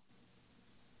for.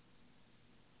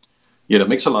 Yeah, that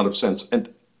makes a lot of sense.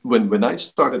 And when I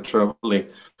started traveling,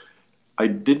 I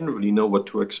didn't really know what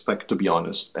to expect, to be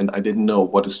honest. And I didn't know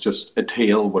what is just a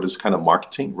tale, what is kind of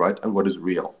marketing, right? And what is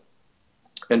real.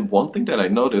 And one thing that I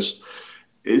noticed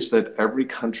is that every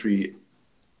country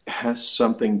has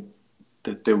something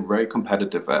that they're very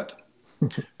competitive at.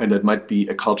 And that might be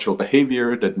a cultural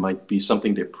behavior, that might be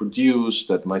something they produce,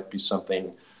 that might be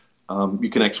something you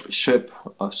can actually ship.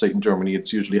 Say in Germany,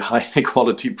 it's usually high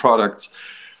quality products.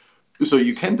 So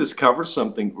you can discover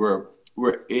something where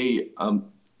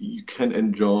you can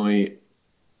enjoy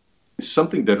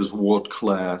something that is world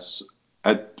class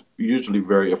at usually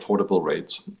very affordable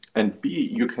rates, and B,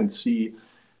 you can see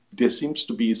there seems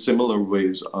to be similar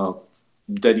ways of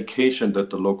dedication that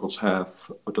the locals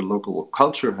have, or the local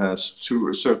culture has to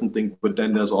a certain thing. But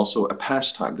then there's also a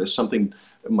pastime. There's something.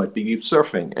 It might be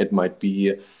surfing. It might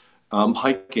be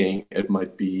hiking. It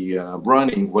might be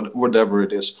running. Whatever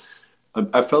it is.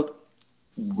 I felt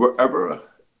wherever,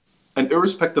 and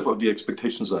irrespective of the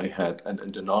expectations I had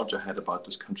and the knowledge I had about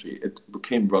this country, it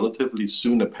became relatively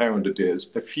soon apparent that there's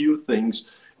a few things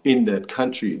in that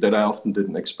country that I often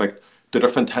didn't expect that are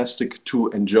fantastic to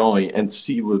enjoy and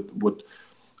see what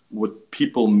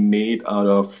people made out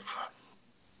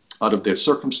of their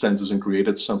circumstances and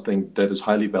created something that is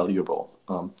highly valuable.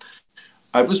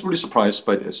 I was really surprised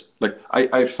by this. Like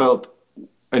I felt,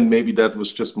 and maybe that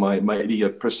was just my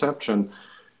idiot perception,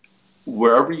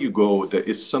 wherever you go, there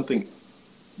is something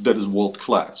that is world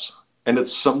class. And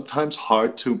it's sometimes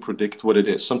hard to predict what it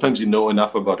is. Sometimes you know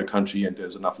enough about a country and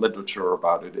there's enough literature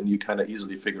about it and you kind of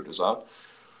easily figure this out.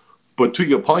 But to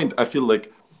your point, I feel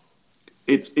like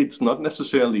it's not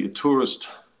necessarily a tourist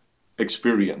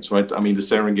experience, right? I mean, the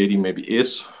Serengeti maybe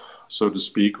is, so to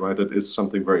speak, right? It is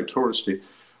something very touristy.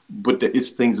 But there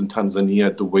is things in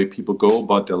Tanzania, the way people go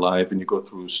about their life, and you go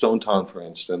through Stone Town, for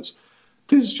instance.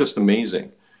 This is just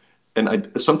amazing.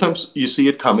 And sometimes you see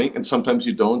it coming, and sometimes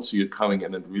you don't see it coming,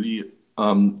 and it really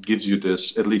gives you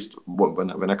this. At least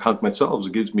when I count myself,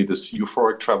 it gives me this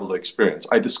euphoric travel experience.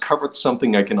 I discovered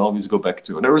something I can always go back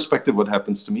to, and irrespective of what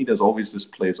happens to me, there's always this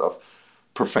place of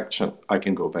perfection I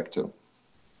can go back to.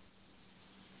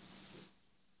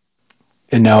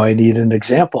 And now I need an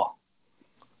example.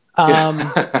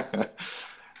 Yeah,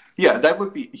 yeah, that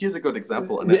would be. Here's a good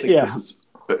example, and I think Yeah.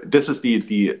 this is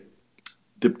the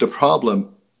the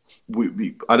problem,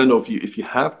 I don't know if you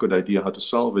have good idea how to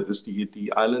solve it, is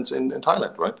the islands in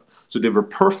Thailand, right? So they were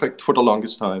perfect for the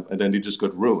longest time, and then they just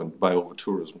got ruined by over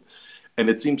tourism. And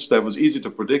it seems that was easy to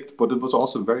predict, but it was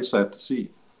also very sad to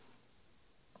see.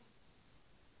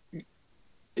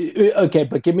 Okay,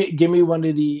 but give me one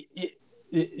of the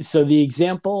so the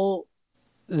example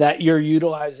that you're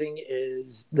utilizing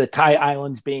is the Thai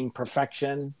islands being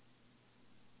perfection.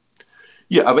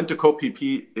 Yeah, I went to Koh Phi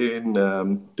Phi in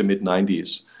the mid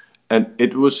 '90s, and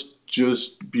it was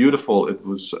just beautiful. It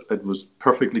was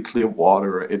perfectly clear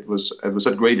water. It was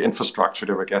a great infrastructure.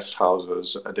 There were guest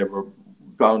houses. There were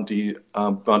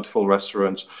bountiful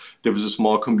restaurants. There was a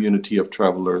small community of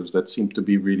travelers that seemed to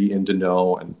be really in the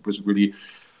know and was really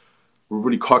were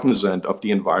really cognizant of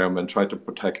the environment, tried to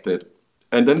protect it.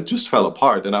 And then it just fell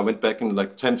apart. And I went back in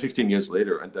like 10, 15 years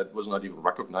later, and that was not even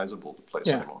recognizable, the place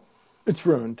Yeah, anymore. it's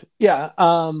ruined. Yeah.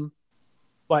 Well,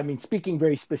 I mean, speaking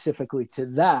very specifically to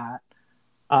that,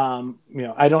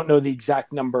 I don't know the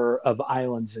exact number of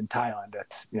islands in Thailand.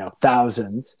 It's,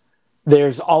 thousands.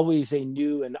 There's always a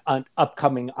new and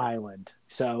upcoming island.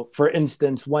 So, for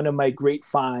instance, one of my great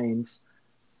finds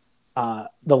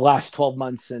the last 12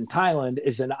 months in Thailand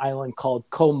is an island called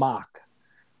Koh Mak.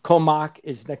 Koh Mak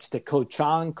is next to Koh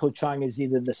Chang. Koh Chang is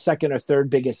either the second or third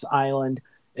biggest island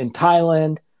in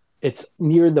Thailand. It's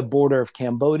near the border of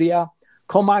Cambodia.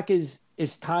 Koh Mak is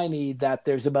tiny that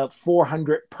there's about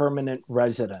 400 permanent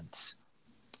residents.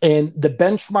 And the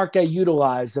benchmark I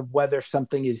utilize of whether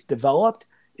something is developed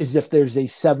is if there's a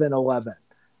 7-Eleven.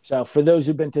 So for those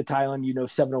who've been to Thailand,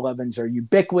 7-Elevens are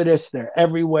ubiquitous. They're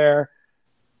everywhere.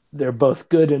 They're both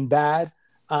good and bad.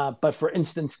 But for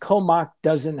instance, Koh Mak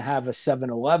doesn't have a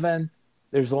 7-Eleven.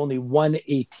 There's only one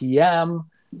ATM.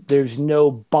 There's no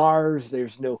bars.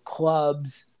 There's no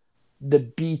clubs. The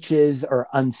beaches are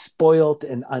unspoilt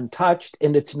and untouched,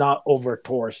 and it's not over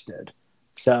touristed.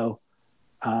 So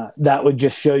that would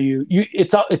just show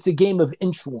it's a game of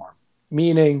inchworm,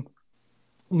 meaning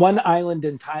one island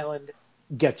in Thailand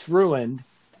gets ruined,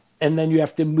 and then you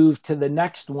have to move to the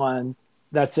next one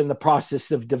that's in the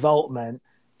process of development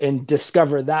and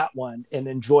discover that one and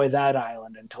enjoy that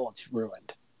island until it's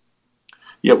ruined.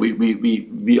 Yeah,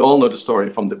 we all know the story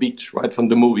from the beach, right? From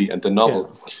the movie and the Yeah.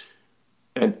 novel.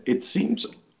 And it seems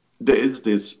there is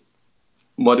this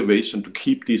motivation to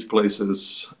keep these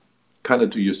places kind of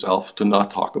to yourself, to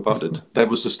not talk about it. That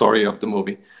was the story of the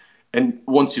movie. And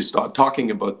once you start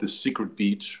talking about this secret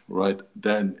beach, right,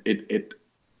 then it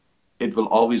will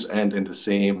always end in the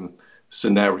same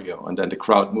scenario, and then the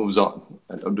crowd moves on.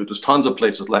 And there's tons of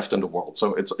places left in the world,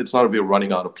 so it's not that we're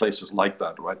running out of places like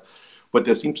that, right? But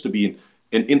there seems to be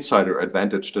an insider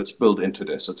advantage that's built into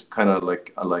this. It's kind of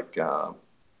like a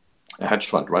hedge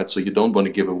fund, right? So you don't want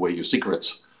to give away your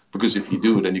secrets, because if you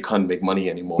do, then you can't make money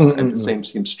anymore. Mm-mm. And the same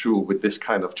seems true with this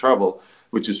kind of travel,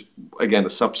 which is again a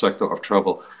subsector of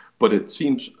travel. But it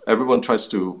seems everyone tries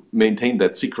to maintain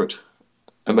that secret,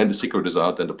 and when the secret is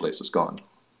out, then the place is gone.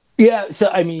 Yeah. So,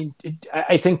 I mean,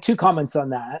 I think two comments on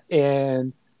that.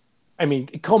 And I mean,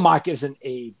 Koh Mak isn't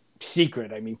a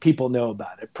secret. I mean, people know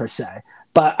about it per se.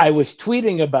 But I was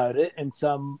tweeting about it, and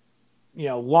some,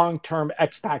 long-term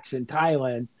expats in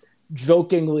Thailand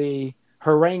jokingly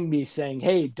harangued me saying,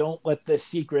 "Hey, don't let this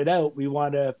secret out. We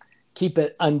want to keep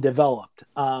it undeveloped."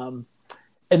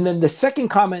 And then the second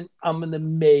comment I'm going to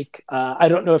make, I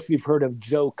don't know if you've heard of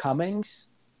Joe Cummings.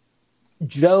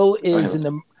 Joe I is haven't.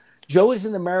 an Joe is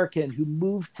an American who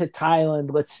moved to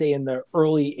Thailand, let's say in the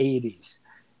early 80s.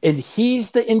 And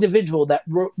he's the individual that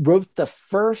wrote the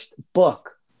first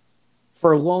book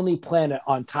for Lonely Planet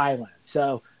on Thailand.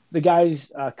 So the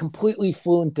guy's completely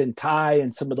fluent in Thai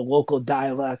and some of the local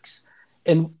dialects.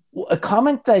 And a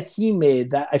comment that he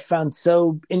made that I found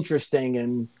so interesting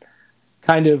and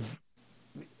kind of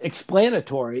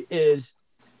explanatory is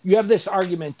you have this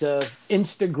argument of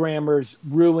Instagrammers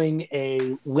ruining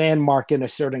a landmark in a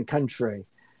certain country.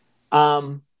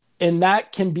 And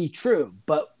that can be true.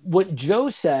 But what Joe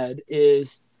said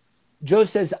is, Joe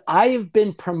says, I have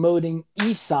been promoting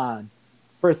Isan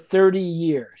for 30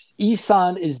 years.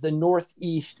 Isan is the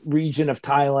northeast region of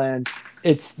Thailand.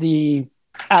 It's the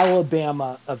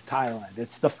Alabama of Thailand.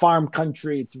 It's the farm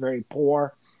country. It's very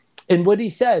poor. And what he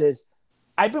said is,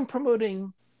 I've been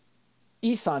promoting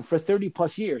Isan for 30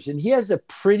 plus years, and he has a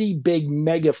pretty big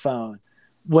megaphone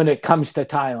when it comes to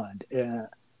Thailand.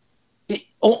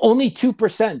 Only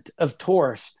 2% of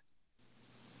tourists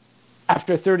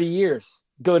after 30 years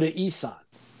go to Isan.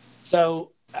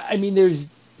 So, I mean,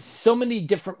 there's so many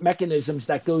different mechanisms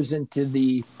that goes into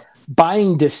the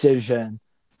buying decision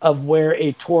of where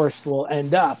a tourist will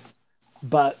end up.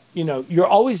 But, you're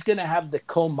always going to have the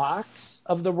Komaks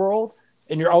of the world,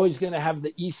 and you're always going to have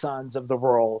the Isans of the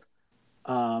world.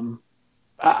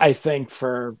 I think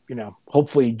for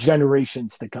hopefully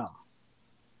generations to come.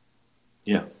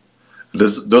 Yeah,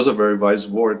 those are very wise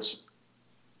words.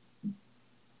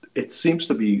 It seems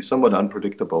to be somewhat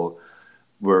unpredictable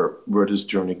where this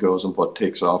journey goes and what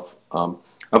takes off.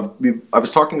 I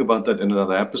was talking about that in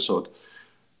another episode.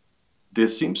 There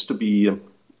seems to be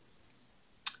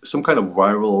some kind of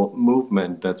viral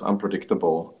movement that's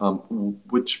unpredictable,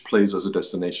 which place as a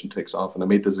destination takes off. And I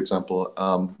made this example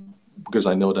because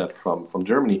I know that from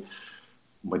Germany.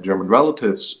 My German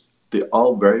relatives, they're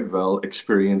all very well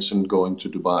experienced in going to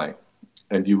Dubai.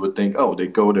 And you would think, oh, they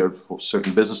go there for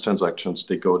certain business transactions,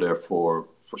 they go there for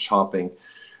shopping.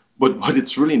 But what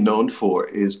it's really known for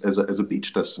is as a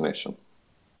beach destination,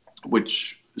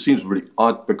 which seems really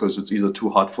odd because it's either too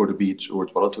hot for the beach or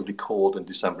it's relatively cold in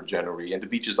December, January, and the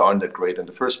beaches aren't that great in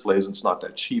the first place, and it's not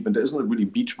that cheap, and there isn't a really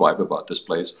beach vibe about this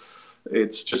place.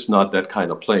 It's just not that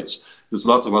kind of place. There's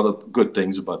lots of other good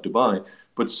things about Dubai,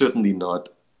 but certainly not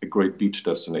a great beach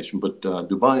destination. But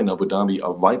Dubai and Abu Dhabi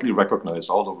are widely recognized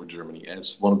all over Germany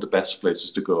as one of the best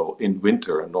places to go in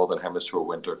winter, in Northern Hemisphere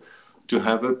winter, to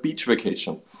have a beach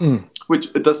vacation, which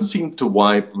it doesn't seem to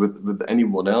vibe with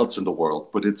anyone else in the world,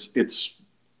 but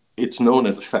it's known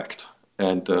as a fact,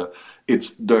 and it's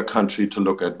the country to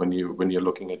look at when you're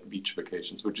looking at beach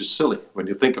vacations, which is silly when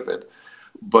you think of it,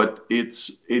 but it's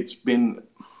been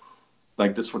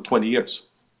like this for 20 years,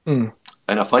 and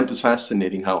I find this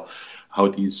fascinating how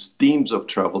these themes of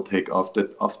travel take off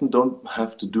that often don't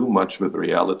have to do much with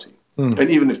reality.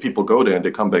 And even if people go there and they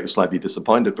come back slightly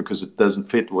disappointed because it doesn't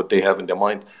fit what they have in their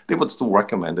mind, they would still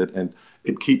recommend it, and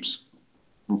it keeps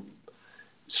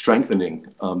strengthening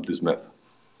this myth.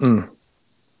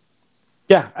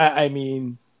 Yeah, I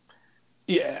mean,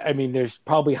 there's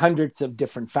probably hundreds of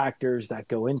different factors that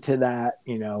go into that.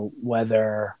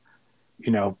 Whether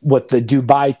what the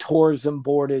Dubai Tourism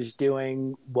Board is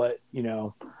doing,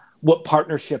 what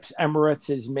partnerships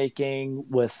Emirates is making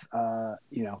with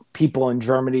people in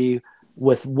Germany,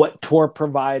 with what tour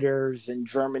providers in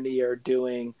Germany are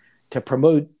doing to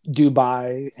promote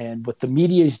Dubai, and what the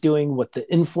media is doing, what the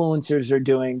influencers are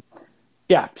doing.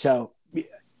 Yeah, so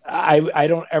I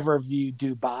don't ever view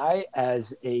Dubai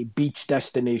as a beach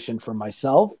destination for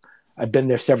myself. I've been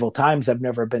there several times. I've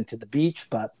never been to the beach,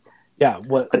 but yeah,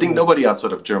 I think nobody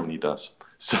outside of Germany does.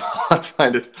 So I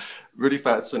find it really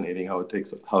fascinating how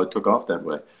it took off that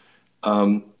way.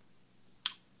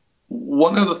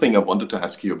 One other thing I wanted to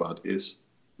ask you about is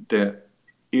there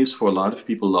is for a lot of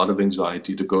people a lot of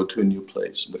anxiety to go to a new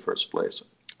place in the first place,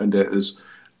 and there is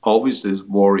always this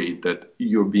worry that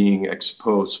you're being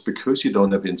exposed because you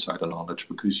don't have insider knowledge,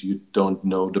 because you don't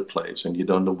know the place and you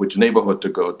don't know which neighborhood to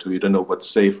go to, you don't know what's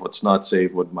safe, what's not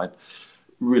safe, what might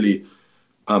really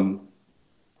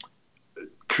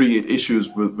create issues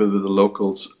with the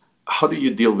locals. How do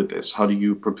you deal with this? How do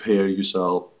you prepare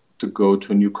yourself to go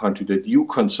to a new country that you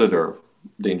consider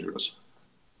dangerous?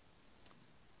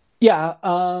 Yeah.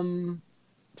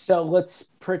 So let's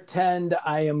pretend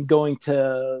I am going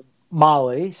to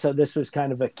Mali. So this was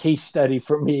kind of a case study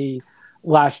for me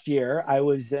last year. I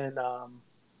was in,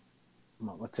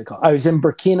 what's it called? I was in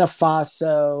Burkina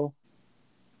Faso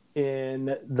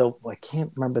I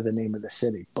can't remember the name of the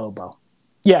city, Bobo.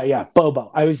 Yeah,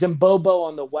 Bobo. I was in Bobo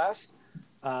on the west,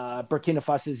 Burkina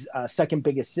Faso's second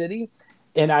biggest city.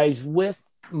 And I was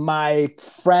with my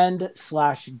friend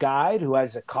 / guide who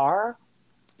has a car.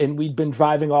 And we'd been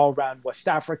driving all around West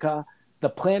Africa. The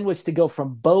plan was to go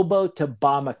from Bobo to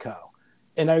Bamako.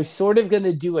 And I was sort of going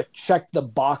to do a check the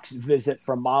box visit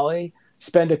from Mali,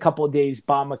 spend a couple of days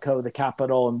Bamako, the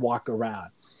capital, and walk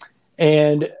around.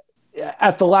 And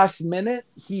at the last minute,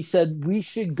 he said, we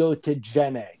should go to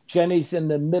Djenné. Djenné's in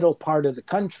the middle part of the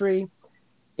country,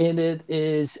 and it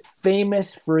is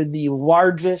famous for the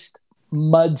largest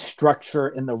mud structure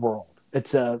in the world.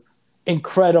 It's a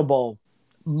incredible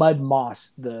mud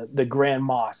mosque, the Grand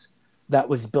Mosque that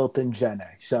was built in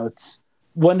Djenné. So it's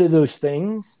one of those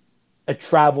things a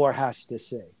traveler has to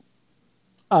see.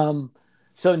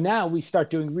 So now we start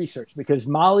doing research because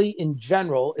Mali in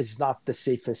general is not the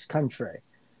safest country.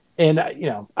 And,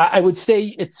 I would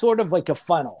say it's sort of like a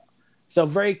funnel. So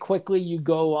very quickly you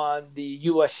go on the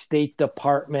U.S. State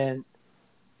Department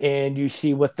and you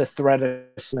see what the threat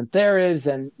assessment there is.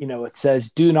 And, it says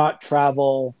do not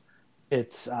travel.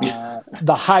 It's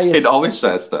the highest. It always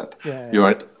says that. Yeah. You're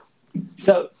right.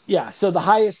 So the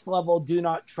highest level, do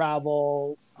not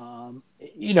travel. And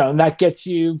that gets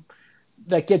you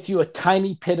a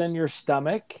tiny pit in your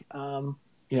stomach.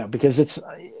 Because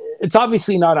it's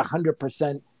obviously not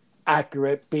 100%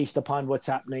 accurate based upon what's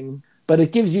happening, but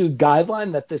it gives you a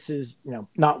guideline that this is,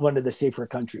 not one of the safer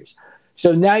countries.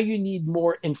 So now you need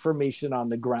more information on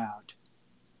the ground.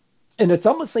 And it's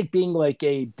almost like being like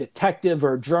a detective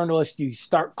or a journalist. You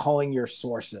start calling your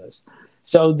sources.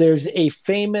 So there's a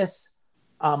famous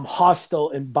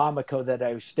hostel in Bamako that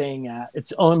I was staying at.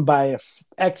 It's owned by an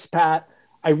expat.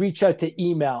 I reach out to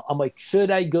email. I'm like,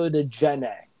 should I go to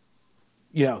Jenne?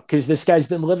 Because this guy's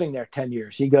been living there 10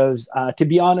 years. He goes, to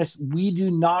be honest, we do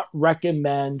not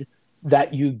recommend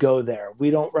that you go there. We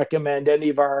don't recommend any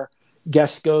of our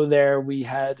guests go there. We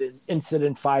had an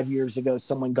incident 5 years ago.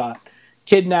 Someone got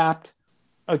kidnapped.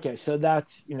 Okay, so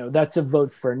that's a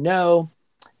vote for no.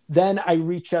 Then I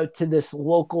reach out to this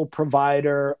local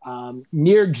provider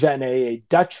near Jenne, a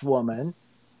Dutch woman.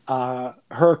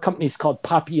 Her company's called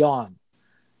Papillon,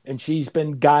 and she's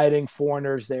been guiding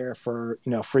foreigners there for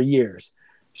years.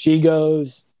 She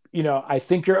goes, I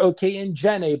think you're okay in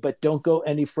Jenne, but don't go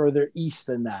any further east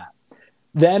than that.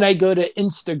 Then I go to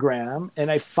Instagram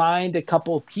and I find a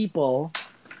couple of people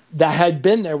that had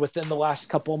been there within the last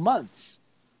couple of months.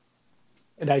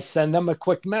 And I send them a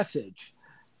quick message.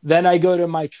 Then I go to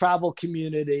my travel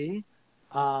community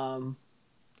and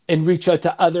reach out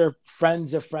to other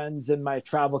friends of friends in my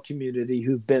travel community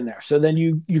who've been there. So then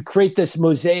you create this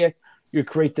mosaic, you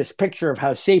create this picture of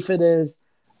how safe it is.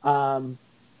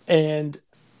 And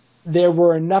there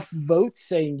were enough votes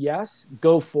saying yes,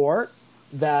 go for it,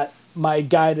 that my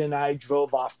guide and I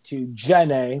drove off to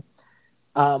Jenne.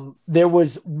 There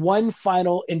was one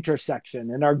final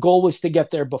intersection, and our goal was to get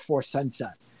there before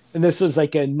sunset. And this was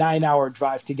like a 9-hour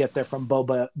drive to get there from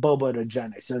Bobo to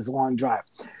Jenne. So it's a long drive.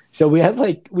 So we had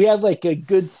like a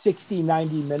good 60,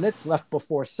 90 minutes left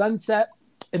before sunset.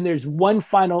 And there's one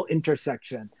final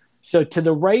intersection. So to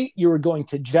the right, you were going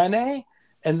to Jenne,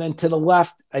 and then to the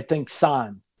left, I think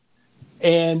San.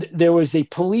 And there was a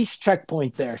police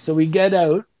checkpoint there. So we get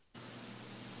out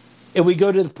and we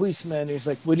go to the policeman. He's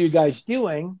like, what are you guys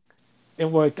doing?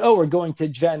 And we're like, oh, we're going to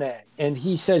Jenne. And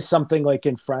he says something like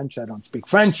in French. I don't speak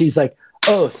French. He's like,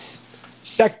 oh,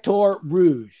 Sector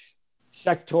Rouge.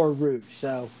 Sector Rouge.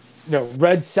 So,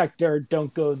 red sector,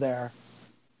 don't go there.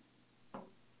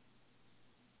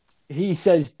 He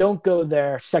says, don't go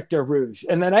there, Sector Rouge.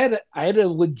 And then I had a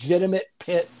legitimate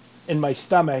pit in my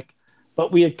stomach,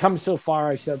 but we had come so far.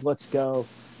 I said, let's go.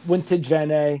 Went to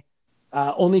Jenne.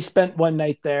 Only spent one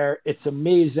night there. It's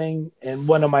amazing, and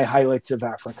one of my highlights of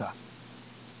Africa.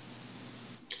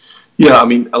 Yeah, I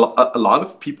mean, a lot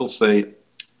of people say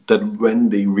that when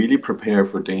they really prepare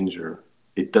for danger,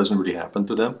 it doesn't really happen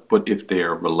to them. But if they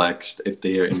are relaxed, if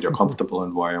they are in their comfortable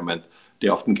environment, they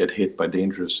often get hit by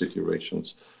dangerous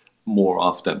situations more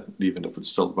often, even if it's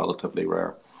still relatively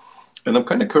rare. And I'm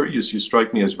kind of curious, you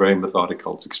strike me as very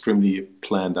methodical. It's extremely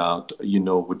planned out. You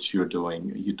know what you're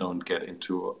doing. You don't get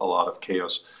into a lot of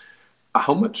chaos.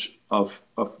 How much of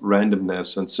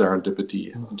randomness and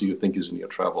serendipity do you think is in your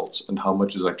travels? And how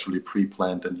much is actually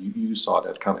pre-planned and you saw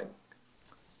that coming?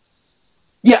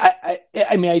 Yeah,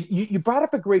 I mean, you brought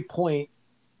up a great point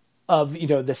of,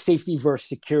 the safety versus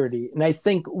security. And I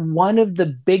think one of the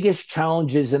biggest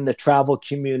challenges in the travel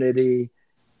community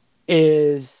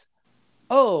is,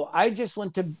 I just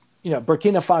went to,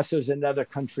 Burkina Faso is another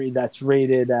country that's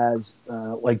rated as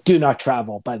like do not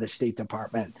travel by the State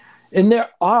Department. And there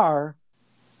are,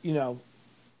 a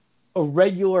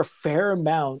regular fair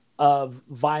amount of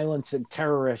violence and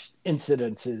terrorist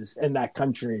incidences in that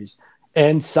countries,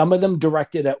 and some of them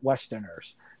directed at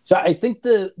Westerners. So I think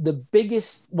the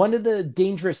biggest, one of the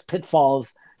dangerous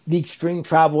pitfalls the extreme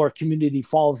traveler community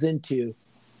falls into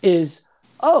is,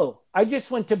 I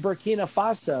just went to Burkina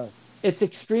Faso. It's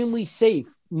extremely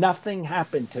safe. Nothing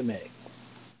happened to me.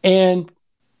 And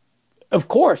of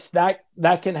course, that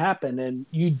can happen. And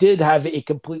you did have a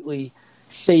completely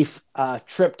safe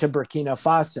trip to Burkina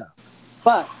Faso.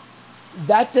 But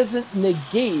that doesn't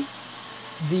negate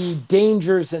the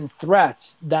dangers and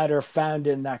threats that are found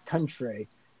in that country.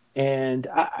 And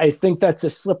I think that's a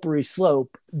slippery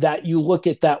slope, that you look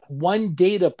at that one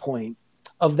data point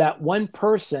of that one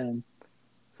person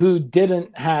who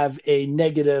didn't have a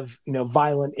negative,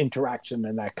 violent interaction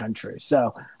in that country.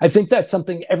 So I think that's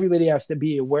something everybody has to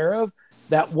be aware of,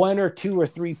 that one or two or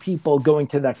three people going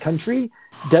to that country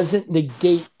doesn't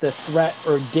negate the threat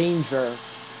or danger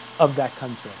of that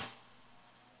country.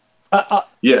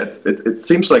 Yeah, it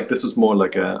seems like this is more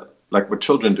like what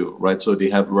children do, right? So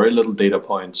they have very little data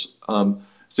points.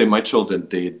 Say my children,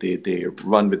 they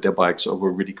run with their bikes over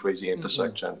a really crazy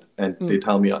intersection, and they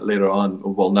tell me later on,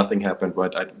 well, nothing happened,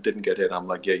 right? I didn't get hit. I'm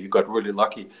like, yeah, you got really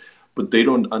lucky, but they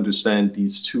don't understand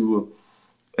these two.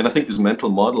 And I think this mental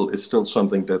model is still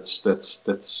something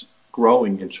that's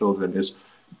growing in children. Is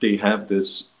they have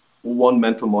this one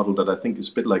mental model that I think is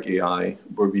a bit like AI,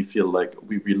 where we feel like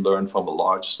we learn from a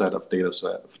large set of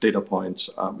data points,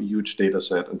 a huge data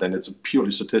set, and then it's a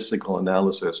purely statistical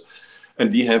analysis.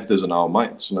 And we have this in our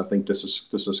minds. And I think this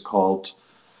is called,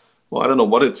 well, I don't know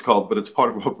what it's called, but it's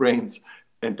part of our brains.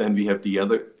 And then we have the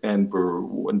other end where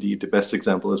when the best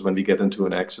example is when we get into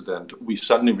an accident, we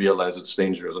suddenly realize it's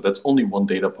dangerous. And that's only one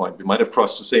data point. We might have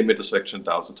crossed the same intersection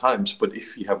 1,000 times, but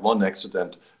if we have one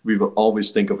accident, we will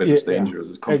always think of it as Yeah, dangerous.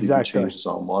 It completely exactly. changes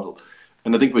our model.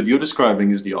 And I think what you're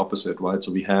describing is the opposite, right?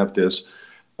 So we have this,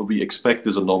 we expect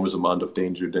this enormous amount of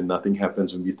danger, then nothing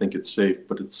happens and we think it's safe,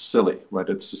 but it's silly, right?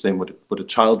 It's the same what a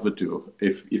child would do.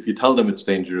 If you tell them it's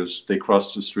dangerous, they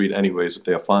cross the street anyways, if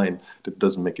they're fine, that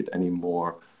doesn't make it any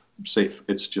more safe.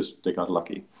 It's just they got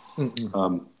lucky.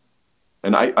 Mm-mm.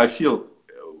 And I feel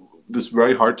this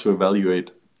very hard to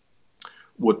evaluate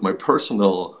what my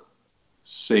personal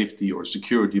safety or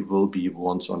security will be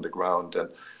once on the ground. And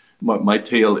my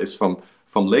tale is from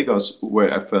Lagos,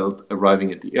 where I felt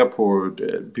arriving at the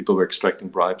airport, people were extracting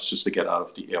bribes just to get out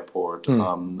of the airport.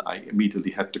 Mm. I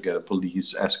immediately had to get a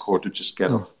police escort to just get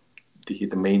Mm. off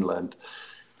the mainland.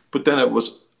 But then I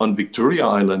was on Victoria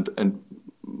Island, and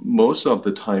most of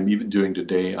the time, even during the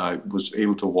day, I was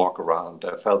able to walk around.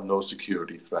 I felt no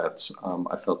security threats.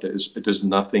 I felt there's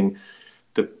nothing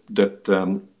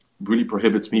that really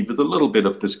prohibits me, with a little bit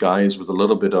of disguise, with a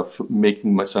little bit of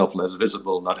making myself less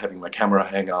visible, not having my camera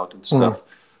hang out and Mm. stuff.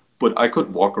 But I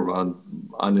could walk around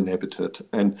uninhibited,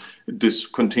 and this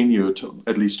continued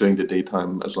at least during the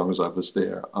daytime as long as I was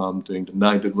there. During the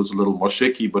night, it was a little more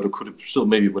shaky, but it could have still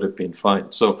maybe would have been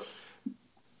fine. So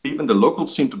even the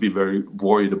locals seem to be very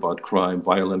worried about crime,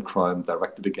 violent crime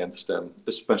directed against them,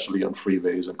 especially on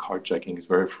freeways, and carjacking is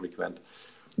very frequent.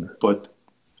 But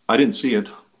I didn't see it.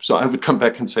 So I would come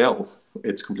back and say, oh,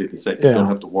 it's completely safe. You don't Yeah,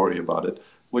 have to worry about it,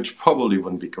 which probably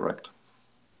wouldn't be correct.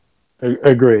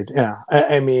 agreed. Yeah,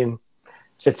 I mean,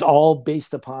 it's all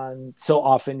based upon so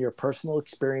often your personal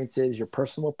experiences, your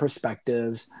personal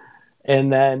perspectives,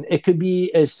 and then it could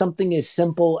be as something as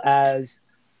simple as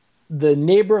the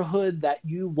neighborhood that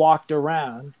you walked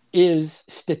around is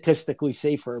statistically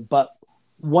safer, but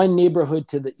one neighborhood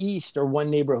to the east or one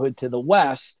neighborhood to the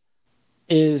west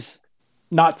is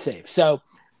not safe. So,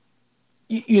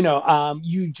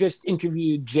 you just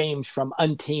interviewed James from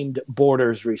Untamed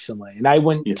Borders recently, and I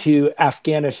went Yeah. to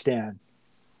Afghanistan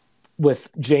with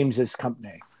James's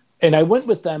company. And I went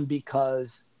with them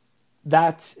because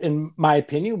that's, in my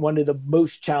opinion, one of the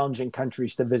most challenging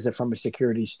countries to visit from a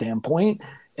security standpoint.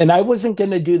 And I wasn't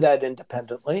going to do that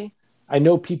independently. I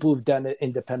know people who've done it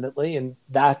independently, and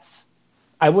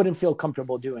I wouldn't feel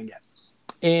comfortable doing it.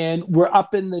 And we're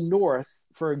up in the north,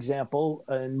 for example,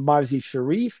 in Marzi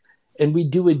Sharif, and we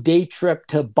do a day trip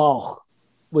to Balkh,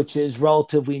 which is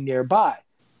relatively nearby.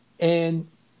 And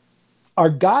our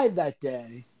guide that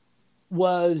day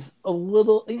was a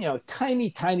little,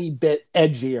 tiny bit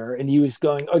edgier. And he was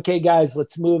going, okay, guys,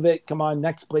 let's move it. Come on,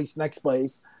 next place, next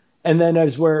place. And then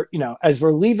as we're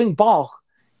leaving Balkh,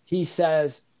 he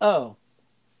says, oh,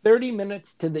 30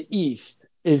 minutes to the east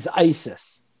is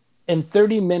ISIS, and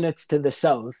 30 minutes to the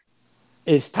south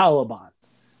is Taliban.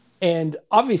 And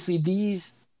obviously,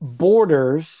 these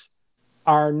borders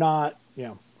are not,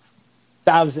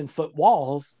 1,000-foot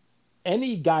walls.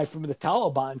 Any guy from the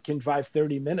Taliban can drive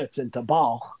 30 minutes into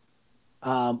Balkh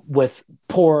with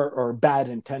poor or bad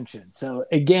intentions. So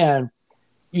again,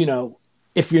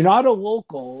 if you're not a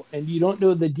local and you don't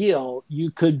know the deal, you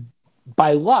could,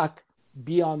 by luck,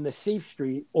 be on the safe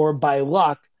street, or by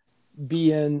luck,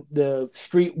 be in the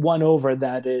street one over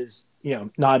that is,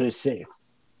 not as safe.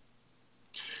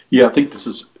 Yeah, I think this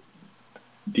is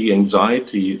the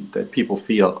anxiety that people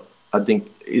feel, I think,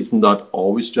 is not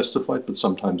always justified, but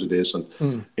sometimes it is. And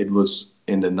Mm. it was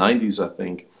in the 90s, I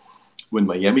think, when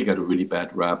Miami got a really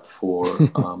bad rap for,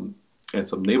 and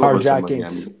some neighborhoods in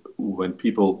Carjackings. Miami, when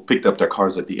people picked up their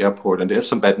cars at the airport, and there's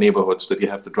some bad neighborhoods that you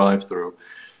have to drive through,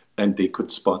 and they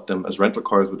could spot them as rental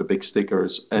cars with the big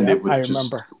stickers, and they Yep, I would just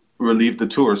remember. relieve the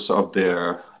tourists of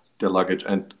their luggage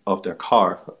and of their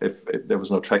car if there was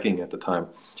no tracking at the time.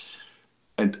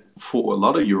 And for a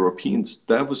lot of Europeans,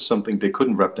 that was something they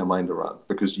couldn't wrap their mind around,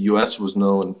 because the US was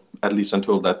known, at least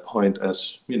until that point,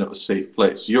 as, a safe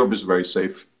place. Europe is very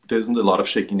safe. There isn't a lot of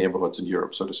shaky neighborhoods in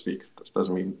Europe, so to speak. This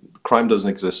doesn't mean crime doesn't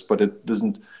exist, but it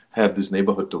doesn't have this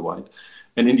neighborhood divide.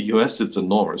 And in the US, it's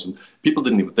enormous. And people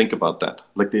didn't even think about that.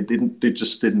 Like they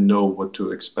just didn't know what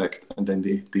to expect. And then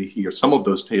they hear some of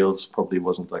those tales, probably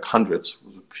wasn't like hundreds, it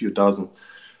was a few dozen.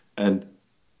 And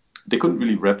they couldn't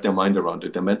really wrap their mind around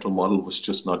it. Their mental model was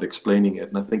just not explaining it.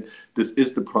 And I think this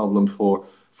is the problem for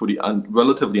for the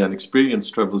relatively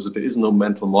unexperienced travelers, there is no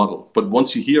mental model. But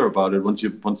once you hear about it, once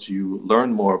you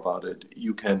learn more about it,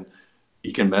 you can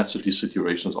master these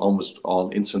situations almost all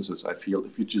instances. I feel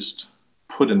if you just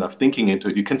put enough thinking into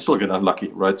it, you can still get unlucky,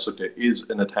 right? So there is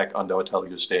an attack on the hotel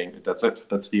you're staying at. That's it.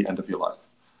 That's the end of your life.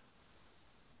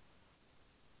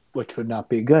 Which would not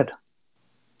be good.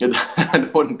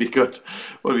 It wouldn't be good.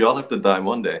 Well, we all have to die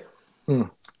one day.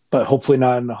 But hopefully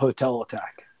not in a hotel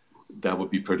attack. That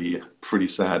would be pretty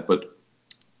sad. But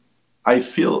I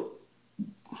feel,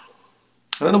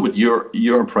 I don't know what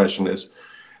your impression is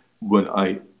when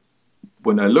I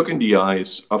look in the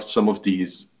eyes of some of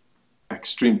these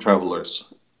extreme travelers.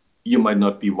 You might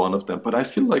not be one of them, but I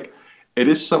feel like it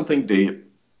is something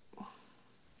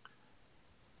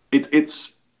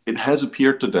it has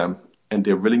appeared to them, and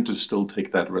they're willing to still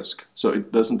take that risk. So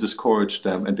it doesn't discourage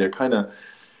them, and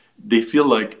they feel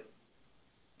like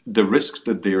the risk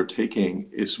that they are taking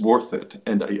is worth it.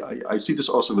 And I see this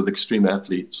also with extreme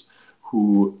athletes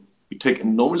who take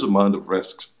enormous amount of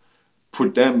risks. For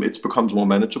them, it becomes more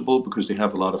manageable because they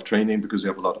have a lot of training, because they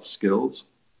have a lot of skills.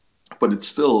 But it's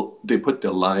still, they put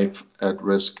their life at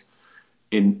risk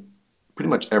in pretty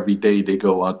much every day they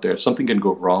go out there. Something can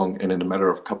go wrong, and in a matter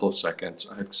of a couple of seconds,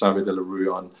 I had Xavier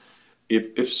Delarue on.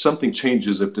 If something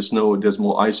changes, if there's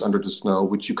more ice under the snow,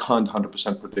 which you can't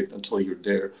 100% predict until you're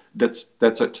there, that's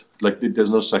it. Like,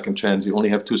 there's no second chance. You only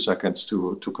have 2 seconds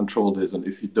to control this, and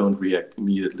if you don't react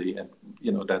immediately, and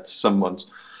that's someone's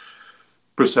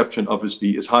perception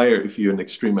obviously is higher if you're an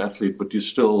extreme athlete, but you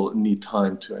still need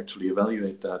time to actually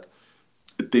evaluate that.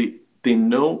 They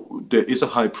know there is a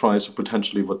high price for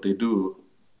potentially what they do,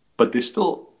 but they're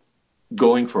still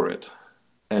going for it.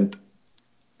 And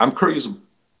I'm curious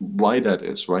why that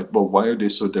is, right? Well, why are they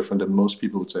so different? And most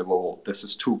people would say, well, this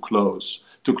is too close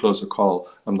a call.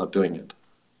 I'm not doing it.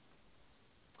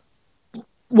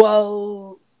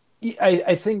 Well,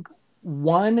 I think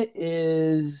one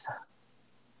is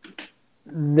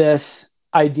this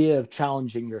idea of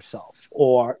challenging yourself,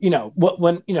 or,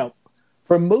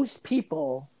 for most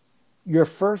people, your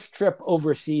first trip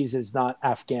overseas is not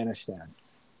Afghanistan.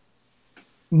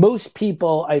 Most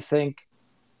people, I think,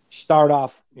 start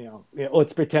off,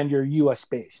 let's pretend you're US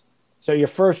based. So your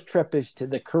first trip is to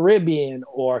the Caribbean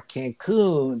or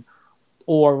Cancun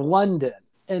or London.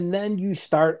 And then you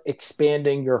start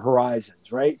expanding your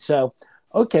horizons, right? So,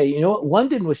 okay, you know what?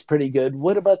 London was pretty good.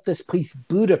 What about this place,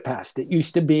 Budapest? It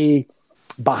used to be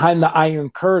behind the Iron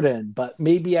Curtain, but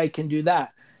maybe I can do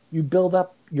that. You build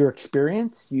up your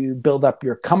experience, you build up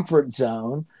your comfort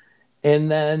zone.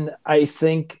 And then I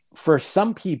think for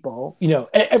some people,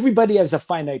 everybody has a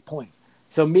finite point.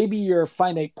 So maybe your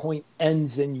finite point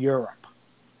ends in Europe.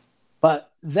 But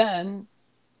then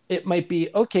it might be,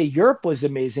 okay, Europe was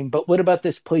amazing, but what about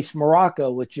this place,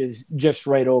 Morocco, which is just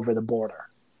right over the border?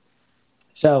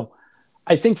 So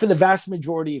I think for the vast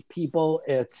majority of people,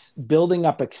 it's building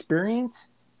up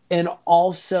experience and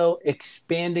also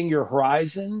expanding your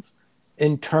horizons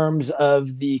in terms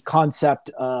of the concept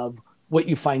of what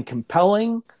you find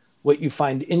compelling, what you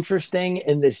find interesting,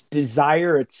 and this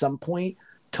desire at some point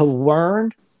to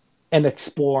learn and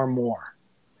explore more.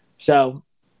 So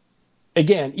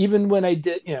again, even when I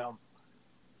did,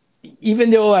 even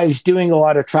though I was doing a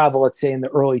lot of travel, let's say in the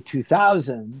early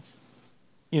 2000s,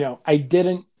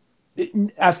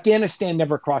 Afghanistan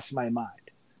never crossed my mind.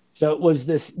 So it was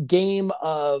this game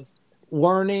of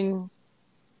learning,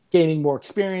 gaining more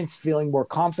experience, feeling more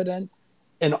confident,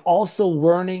 and also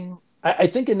learning. I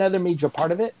think another major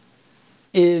part of it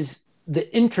is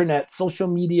the internet, social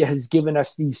media has given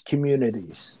us these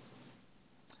communities.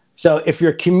 So if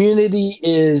your community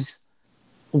is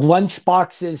lunch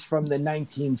boxes from the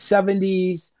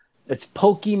 1970s, it's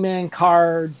Pokemon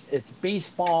cards, it's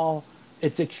baseball,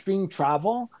 it's extreme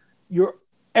travel,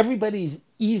 everybody's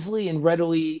easily and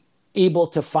readily able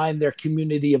to find their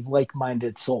community of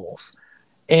like-minded souls.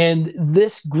 And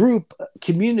this group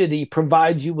community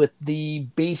provides you with the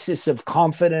basis of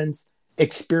confidence,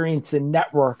 experience, and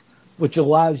network, which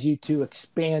allows you to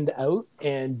expand out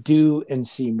and do and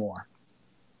see more.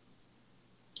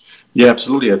 Yeah,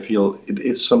 absolutely. I feel it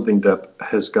is something that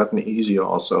has gotten easier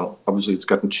also. Obviously, it's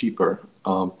gotten cheaper,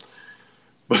 but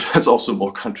there's also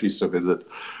more countries to visit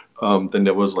than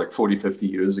there was like 40, 50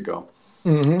 years ago.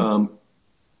 Mm-hmm.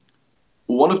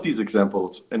 One of these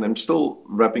examples, and I'm still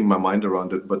wrapping my mind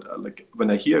around it, but like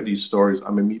when I hear these stories,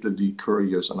 I'm immediately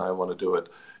curious and I want to do it,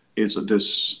 is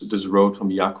this road from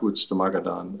Yakutsk to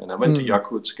Magadan. And I went to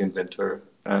Yakutsk in winter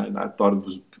and I thought it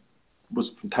was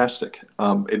fantastic.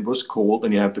 It was cold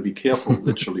and you have to be careful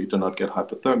literally to not get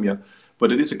hypothermia,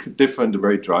 but it is a different,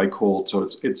 very dry cold. So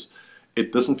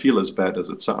it doesn't feel as bad as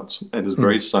it sounds. And it's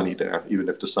very sunny there, even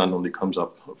if the sun only comes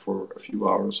up for a few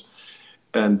hours.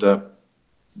 And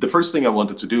the first thing I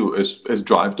wanted to do is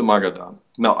drive to Magadan.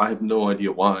 Now I have no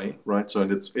idea why, right? So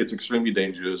and it's extremely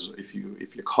dangerous if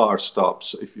your car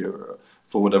stops, if you're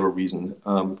for whatever reason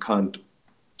can't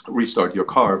restart your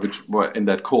car, which in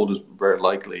that cold is very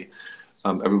likely.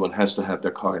 Everyone has to have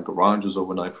their car in garages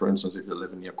overnight, for instance, if you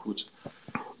live in Yakutsk.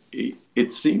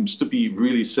 It seems to be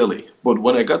really silly. But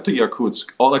when I got to Yakutsk,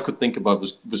 all I could think about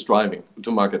was driving to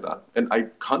Magadan. And I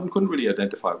couldn't really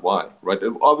identify why, right?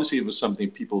 Obviously, it was something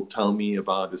people tell me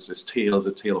about. It's this tale, it's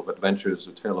a tale of adventures,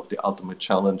 a tale of the ultimate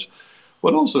challenge.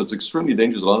 But also, it's extremely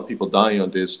dangerous. A lot of people die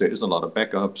on this. There isn't a lot of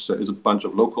backups. There is a bunch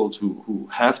of locals who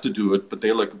have to do it, but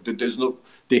they're like,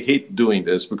 they hate doing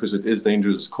this because it is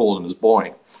dangerous, it's cold, and it's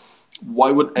boring.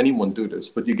 Why would anyone do this?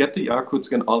 But you get to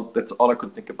Yakutsk, and that's all I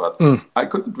could think about. I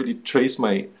couldn't really trace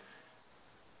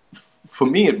for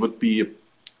me, it would be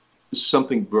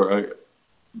something where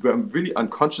I'm really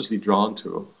unconsciously drawn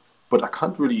to, but I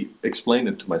can't really explain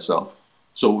it to myself.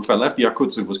 So if I left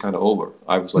Yakutsk, it was kind of over.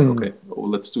 I was like, okay, well,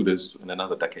 let's do this in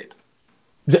another decade.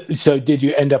 So did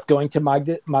you end up going to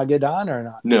Magadan or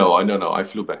not? No, I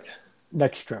flew back.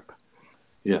 Next trip.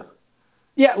 Yeah.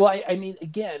 Yeah, well, I mean,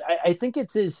 again, I think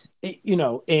it's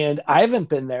and I haven't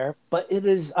been there, but it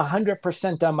is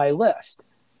 100% on my list.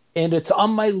 And it's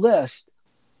on my list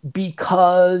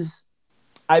because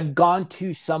I've gone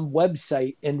to some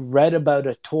website and read about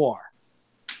a tour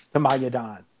to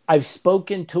Magadan. I've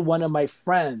spoken to one of my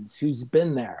friends who's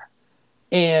been there.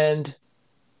 And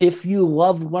if you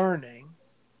love learning,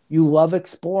 you love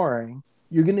exploring,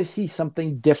 you're going to see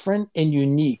something different and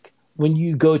unique when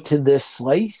you go to this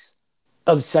slice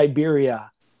of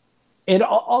Siberia. And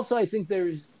also, I think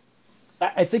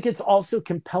it's also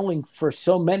compelling for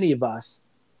so many of us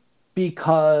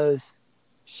because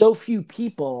so few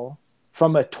people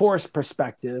from a tourist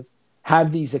perspective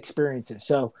have these experiences.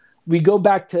 So we go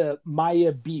back to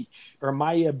Maya Beach or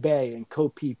Maya Bay in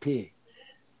Koh Phi Phi.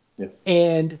 Yeah.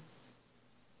 And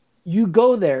you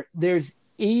go there, there's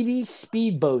 80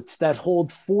 speedboats that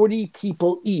hold 40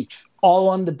 people each, all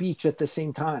on the beach at the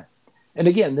same time. And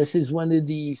again, this is one of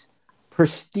these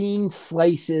pristine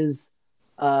slices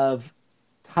of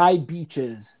Thai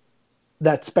beaches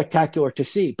that's spectacular to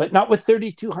see, but not with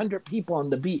 3,200 people on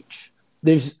the beach.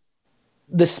 There's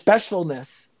the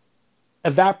specialness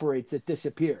evaporates, it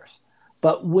disappears.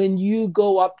 But when you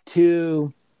go up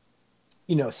to,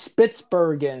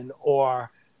 Spitsbergen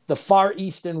or the Far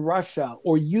East in Russia,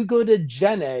 or you go to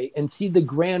Jenné and see the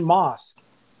Grand Mosque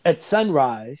at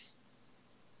sunrise,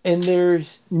 and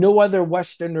there's no other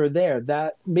Westerner there,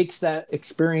 that makes that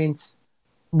experience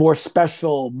more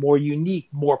special, more unique,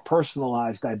 more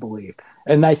personalized, I believe.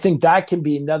 And I think that can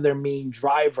be another main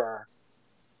driver,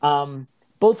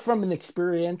 both from an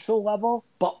experiential level,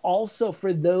 but also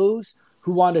for those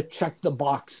who want to check the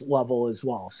box level as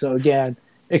well. So again,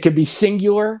 it could be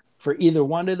singular for either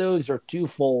one of those or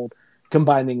twofold,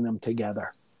 combining them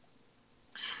together.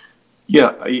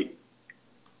 Yeah,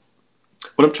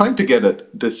 what I'm trying to get at,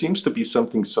 there seems to be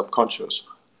something subconscious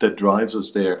that drives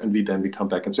us there, and we come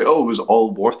back and say, oh, it was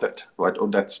all worth it, right? Oh,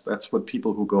 that's what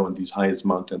people who go on these highest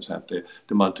mountains have,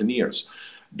 the mountaineers.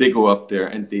 They go up there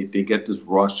and they get this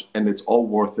rush, and it's all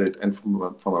worth it. And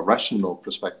from a rational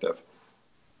perspective,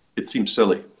 it seems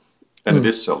silly, and it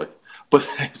is silly. But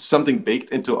it's something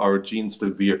baked into our genes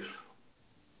that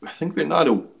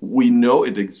we know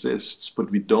it exists, but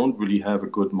we don't really have a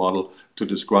good model to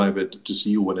describe it, to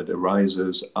see when it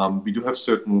arises. We do have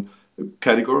certain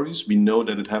categories. We know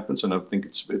that it happens, and I think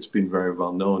it's been very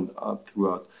well known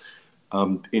throughout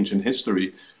ancient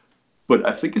history. But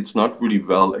I think it's not really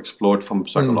well explored from a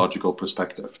psychological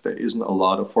perspective. There isn't a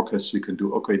lot of forecasts you can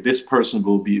do. Okay, this person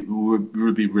will be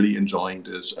really enjoying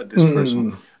this. This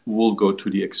person will go to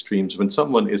the extremes. When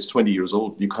someone is 20 years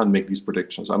old, you can't make these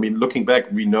predictions. I mean, looking back,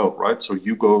 we know, right? So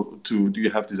do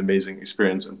you have this amazing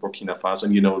experience in Burkina Faso,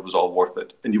 and you know it was all worth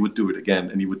it, and you would do it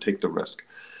again, and you would take the risk.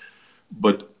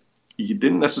 But you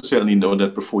didn't necessarily know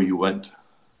that before you went.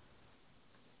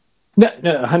 No,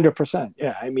 100%.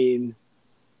 Yeah, I mean,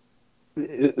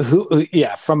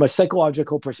 from a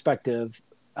psychological perspective,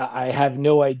 I have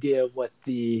no idea what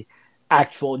the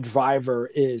actual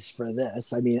driver is for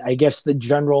this. I mean, I guess the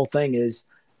general thing is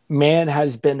man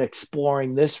has been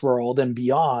exploring this world and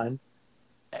beyond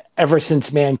ever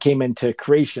since man came into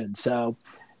creation. So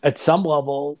at some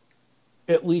level,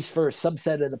 at least for a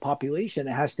subset of the population,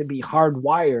 it has to be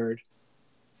hardwired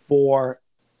for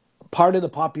part of the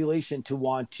population to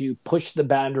want to push the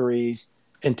boundaries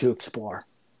and to explore.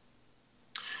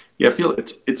 Yeah, I feel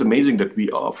it's amazing that we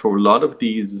are, for a lot of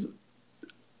these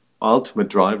ultimate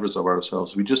drivers of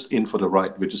ourselves. We're just in for the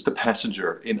ride. We're just a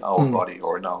passenger in our Mm. body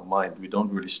or in our mind. We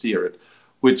don't really steer it,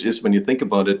 which is, when you think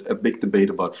about it, a big debate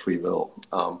about free will.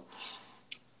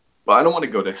 But I don't want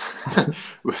to go there.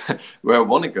 Where I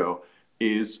want to go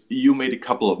is, you made a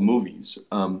couple of movies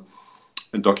and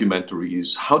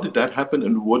documentaries. How did that happen,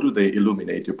 and what do they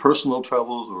illuminate? Your personal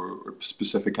travels or a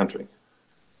specific country?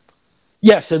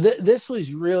 Yeah, so this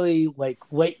was really like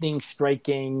lightning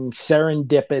striking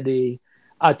serendipity.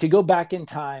 To go back in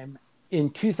time,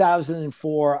 in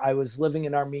 2004, I was living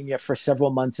in Armenia for several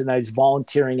months and I was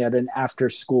volunteering at an after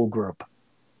school group.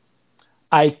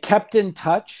 I kept in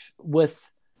touch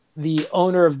with the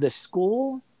owner of the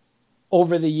school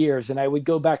over the years, and I would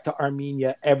go back to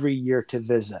Armenia every year to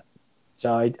visit.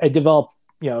 So I developed,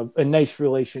 a nice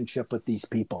relationship with these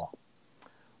people.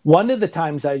 One of the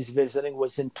times I was visiting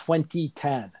was in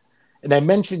 2010. And I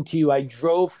mentioned to you, I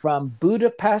drove from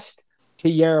Budapest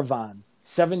to Yerevan,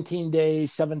 17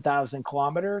 days, 7,000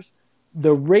 kilometers.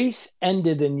 The race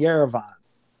ended in Yerevan.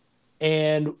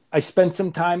 And I spent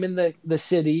some time in the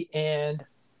city, and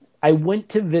I went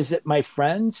to visit my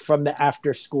friends from the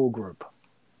after school group.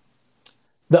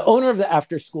 The owner of the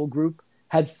after school group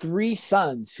had three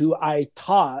sons who I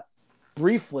taught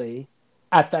briefly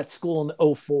at that school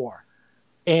in '04.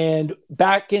 And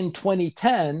back in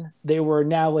 2010, they were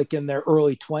now like in their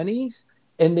early 20s,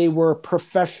 and they were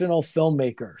professional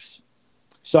filmmakers.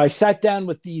 So I sat down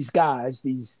with these guys,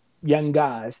 these young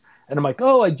guys, and I'm like,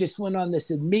 oh, I just went on this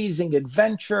amazing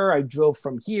adventure. I drove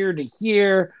from here to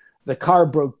here. The car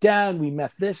broke down. We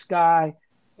met this guy,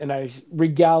 and I was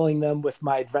regaling them with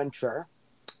my adventure.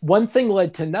 One thing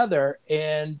led to another,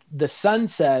 and the son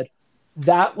said,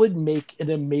 that would make an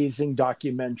amazing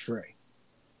documentary.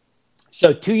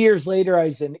 So 2 years later, I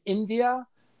was in India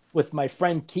with my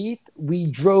friend Keith. We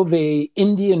drove a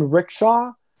Indian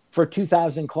rickshaw for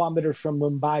 2,000 kilometers from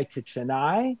Mumbai to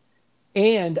Chennai.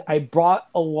 And I brought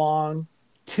along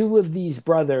two of these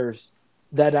brothers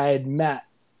that I had met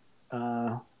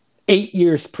 8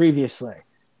 years previously.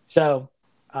 So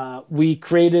we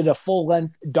created a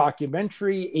full-length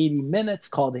documentary, 80 minutes,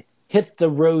 called Hit the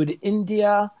Road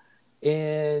India.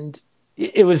 And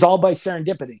it was all by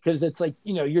serendipity, because it's like,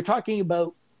 you're talking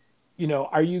about,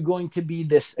 are you going to be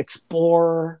this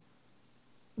explorer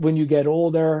when you get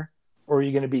older, or are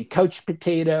you going to be couch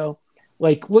potato?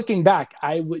 Like, looking back,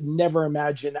 I would never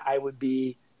imagine I would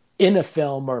be in a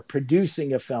film or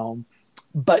producing a film,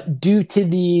 but due to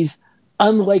these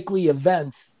unlikely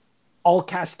events all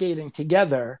cascading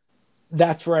together,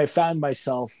 that's where I found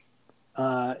myself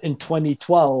in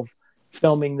 2012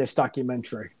 filming this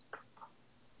documentary.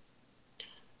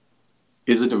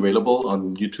 Is it available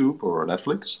on YouTube or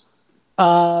Netflix?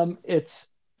 It's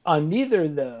on neither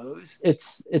of those.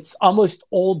 It's almost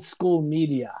old school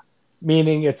media,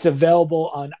 meaning it's available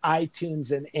on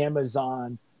iTunes and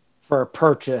Amazon for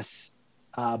purchase,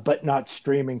 but not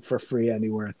streaming for free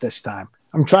anywhere at this time.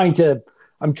 I'm trying to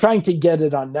get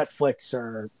it on Netflix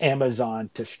or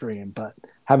Amazon to stream, but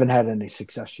haven't had any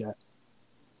success yet.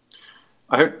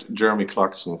 I heard Jeremy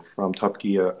Clarkson from Top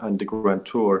Gear and the Grand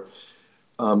Tour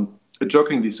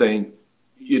jokingly saying,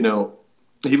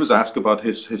 he was asked about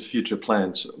his future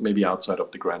plans, maybe outside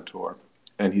of the Grand Tour.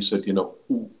 And he said,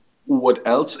 what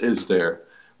else is there?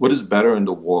 What is better in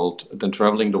the world than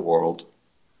traveling the world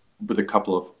with a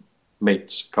couple of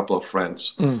mates, a couple of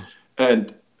friends? Mm.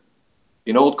 And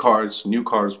in old cars, new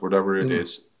cars, whatever it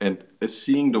is, and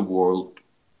seeing the world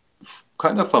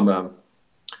kind of from a,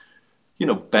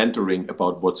 bantering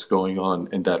about what's going on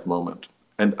in that moment.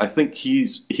 And I think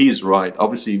he's right.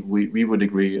 Obviously, we would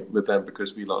agree with them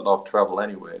because we love travel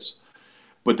anyways.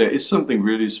 But there is something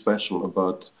really special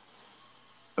about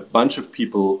a bunch of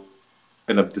people,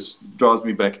 and this draws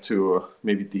me back to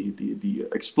maybe the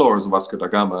explorers, Vasco da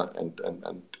Gama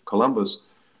and Columbus.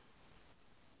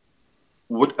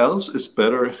 What else is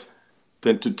better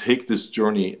than to take this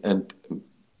journey and,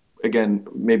 again,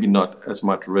 maybe not as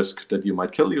much risk that you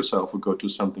might kill yourself or go to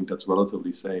something that's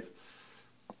relatively safe.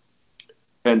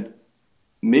 And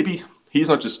maybe he's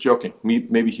not just joking.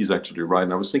 Maybe he's actually right.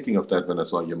 And I was thinking of that when I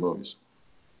saw your movies.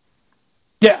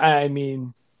 Yeah, I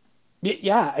mean,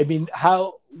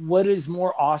 what is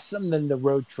more awesome than the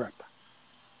road trip?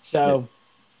 So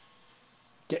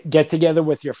get together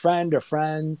with your friend or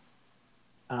friends,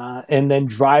 and then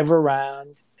drive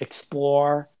around,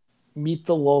 explore, meet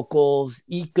the locals,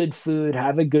 eat good food,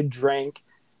 have a good drink.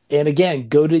 And again,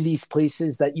 go to these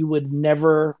places that you would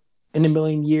never in a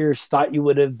million years thought you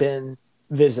would have been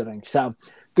visiting. So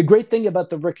the great thing about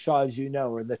the rickshaw, as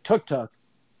or the tuk-tuk,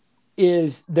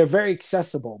 is they're very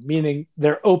accessible, meaning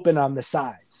they're open on the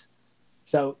sides.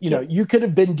 So, you could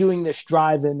have been doing this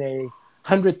drive in a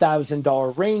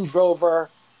 $100,000 Range Rover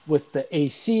with the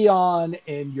AC on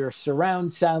and your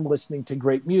surround sound listening to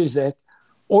great music,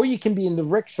 or you can be in the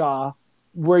rickshaw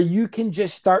where you can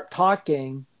just start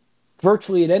talking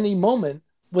virtually at any moment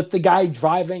with the guy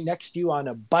driving next to you on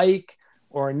a bike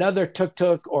or another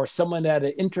tuk-tuk or someone at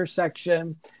an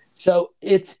intersection. So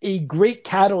it's a great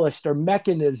catalyst or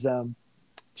mechanism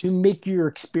to make your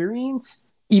experience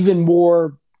even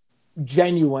more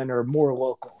genuine or more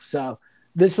local. So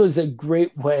this was a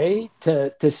great way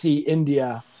to see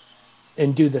India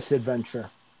and do this adventure.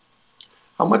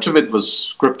 How much of it was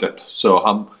scripted?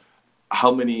 So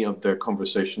how many of their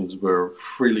conversations were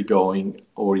freely going,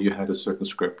 or you had a certain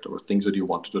script or things that you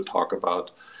wanted to talk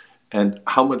about, and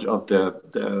how much of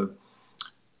the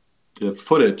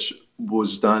footage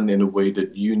was done in a way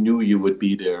that you knew you would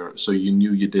be there, so you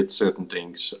knew you did certain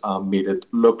things, made it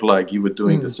look like you were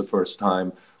doing this the first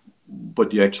time,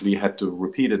 but you actually had to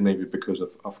repeat it maybe because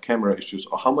of camera issues,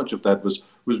 or how much of that was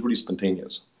really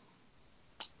spontaneous?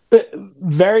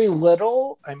 Very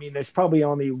little. I mean, there's probably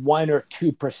only 1 or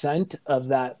 2% of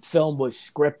that film was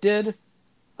scripted.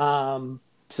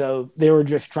 So they were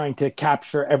just trying to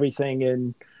capture everything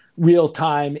in real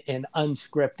time and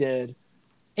unscripted.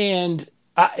 And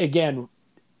again,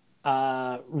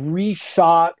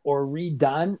 reshot or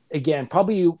redone, again,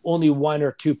 probably only 1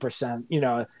 or 2%. You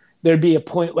know, there'd be a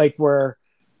point like we're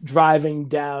driving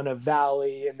down a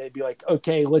valley and they'd be like,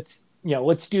 okay, let's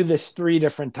do this 3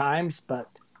 different times. But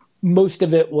most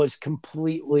of it was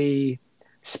completely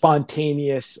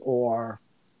spontaneous, or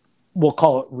we'll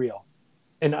call it real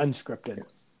and unscripted.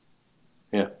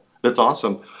 Yeah, that's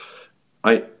awesome.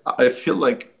 I feel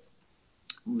like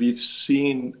we've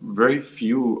seen very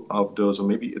few of those, or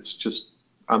maybe it's just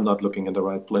I'm not looking in the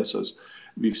right places.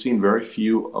 We've seen very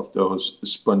few of those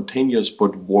spontaneous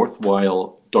but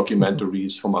worthwhile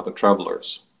documentaries from other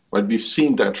travelers. Right? We've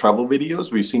seen their travel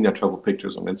videos, we've seen their travel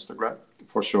pictures on Instagram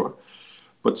for sure.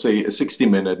 But say a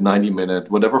 60-minute,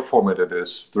 90-minute, whatever format it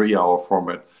is, 3-hour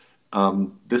format.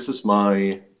 This is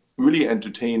my really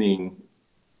entertaining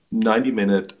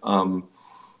 90-minute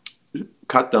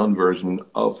cut down version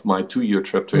of my 2-year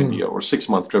trip to India, or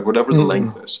 6-month trip, whatever the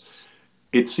length is.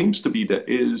 It seems to be there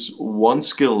is one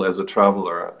skill as a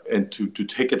traveler, and to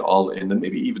take it all in and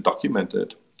maybe even document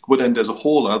it. But then there's a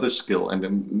whole other skill, and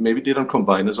then maybe they don't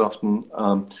combine as often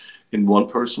in one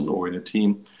person or in a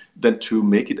team, than to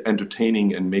make it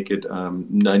entertaining and make it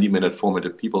 90-minute format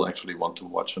that people actually want to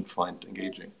watch and find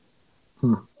engaging.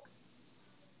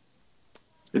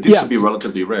 It seems to be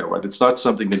relatively rare, right? It's not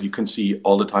something that you can see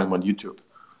all the time on YouTube.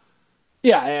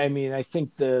 Yeah, I mean, I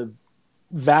think the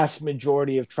vast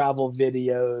majority of travel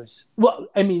videos, well,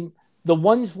 I mean, the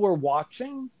ones we're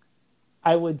watching,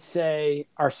 I would say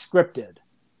are scripted,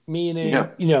 meaning,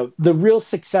 the real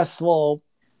successful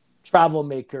travel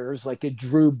makers like a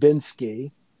Drew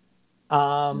Binsky,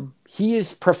 he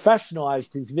has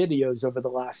professionalized his videos over the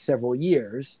last several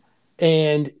years.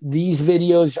 And these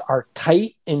videos are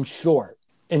tight and short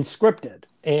and scripted.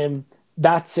 And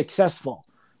that's successful.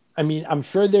 I mean, I'm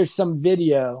sure there's some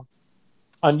video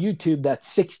on YouTube that's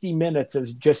 60 minutes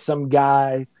of just some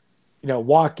guy,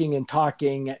 walking and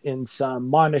talking in some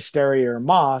monastery or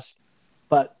mosque,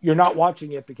 but you're not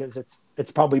watching it because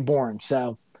it's probably boring.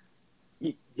 So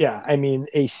yeah, I mean,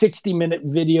 a 60-minute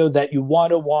video that you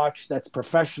want to watch, that's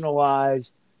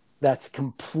professionalized, that's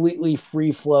completely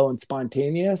free flow and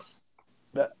spontaneous.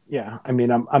 But yeah, I mean,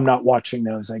 I'm not watching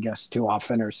those, I guess, too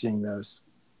often, or seeing those.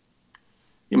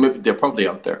 Yeah, maybe they're probably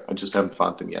out there. I just haven't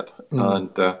found them yet. And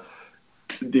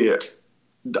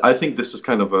I think this is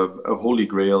kind of a holy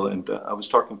grail. And I was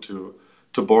talking to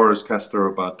Boris Kester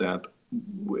about that.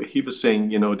 He was saying,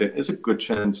 there is a good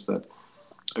chance that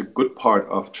a good part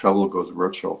of travel goes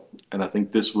virtual. And I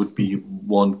think this would be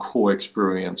one core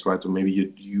experience, right? So maybe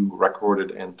you record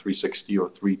it in 360 or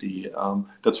 3D.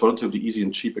 That's relatively easy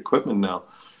and cheap equipment now.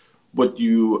 But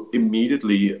you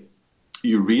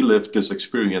relive this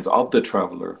experience of the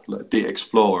traveler, like the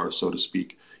explorer, so to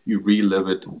speak. You relive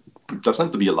it. It doesn't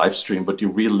have to be a live stream, but you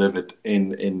relive it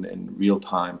in real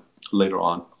time later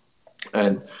on.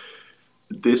 And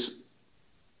this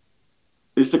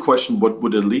is the question, what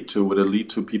would it lead to? Would it lead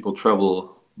to people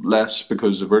travel less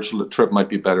because the virtual trip might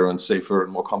be better and safer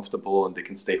and more comfortable, and they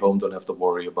can stay home, don't have to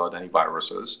worry about any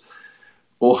viruses?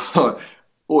 Or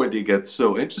they get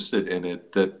so interested in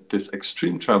it that this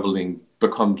extreme traveling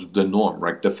becomes the norm,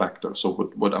 right? De facto. So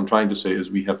what I'm trying to say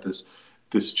is we have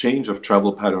this change of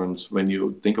travel patterns. When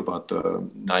you think about the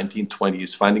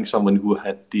 1920s, finding someone who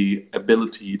had the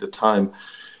ability, the time,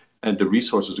 and the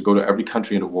resources to go to every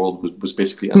country in the world was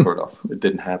basically unheard of. It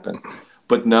didn't happen.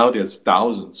 But now there's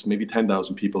thousands, maybe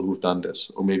 10,000 people who've done this,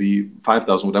 or maybe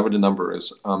 5,000, whatever the number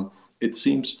is. It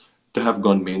seems to have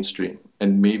gone mainstream.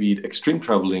 And maybe extreme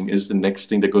traveling is the next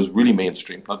thing that goes really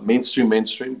mainstream. Not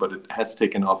mainstream, but it has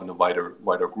taken off in a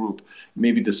wider group.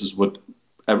 Maybe this is what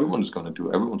everyone is going to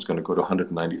do. Everyone's going to go to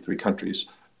 193 countries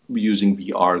using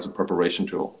VR as a preparation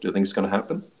tool. Do you think it's going to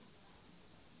happen?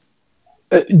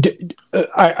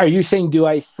 Are you saying, do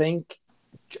I think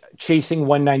chasing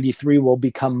 193 will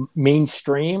become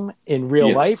mainstream in real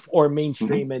Yes. life or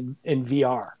mainstream in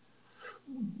VR?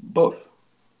 Both,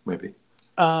 maybe.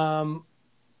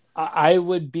 I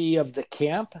would be of the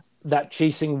camp that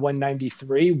chasing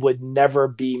 193 would never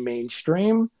be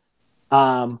mainstream.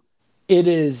 It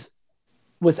is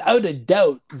without a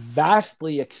doubt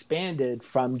vastly expanded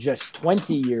from just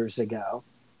 20 years ago.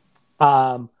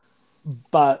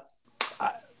 But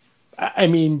I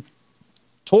mean,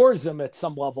 tourism at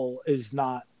some level is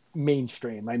not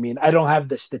mainstream. I mean, I don't have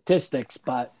the statistics,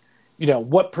 but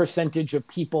what percentage of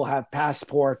people have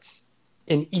passports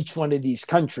in each one of these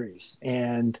countries?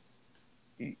 And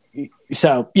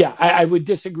so, yeah, I would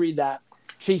disagree that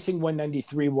chasing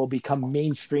 193 will become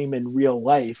mainstream in real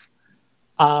life.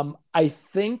 I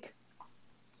think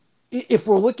if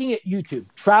we're looking at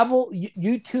YouTube travel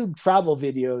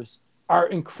videos are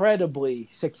incredibly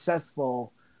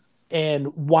successful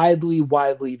and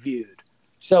widely viewed.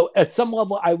 So at some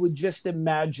level, I would just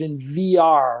imagine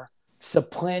VR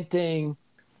supplanting,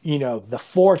 the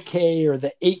 4K or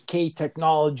the 8K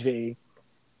technology.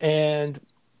 And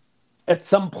at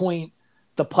some point,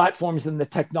 the platforms and the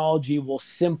technology will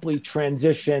simply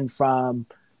transition from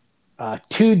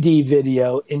 2D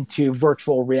video into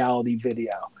virtual reality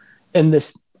video. And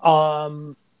this,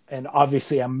 and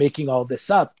obviously I'm making all this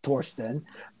up, Torsten,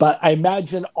 but I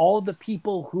imagine all the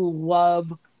people who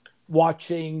love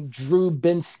watching Drew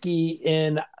Binsky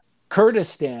in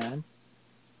Kurdistan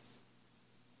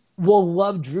will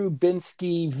love Drew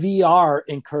Binsky VR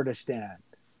in Kurdistan.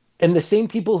 And the same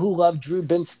people who love Drew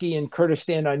Binsky in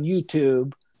Kurdistan on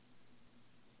YouTube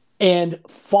and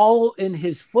follow in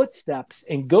his footsteps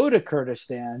and go to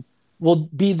Kurdistan will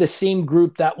be the same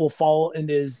group that will follow in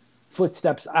his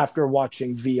footsteps after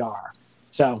watching VR.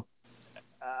 So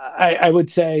I would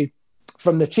say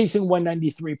from the chasing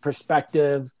 193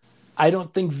 perspective, I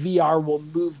don't think VR will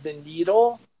move the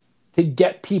needle to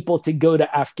get people to go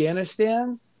to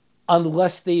Afghanistan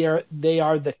unless they are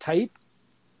the type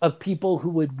of people who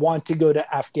would want to go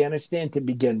to Afghanistan to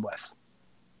begin with.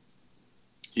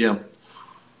 Yeah.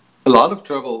 A lot of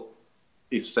travel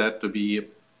is said to be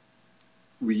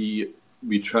we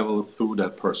travel through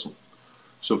that person.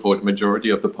 So for the majority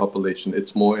of the population,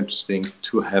 it's more interesting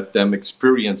to have them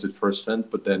experience it firsthand,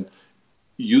 but then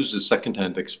use the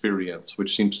secondhand experience,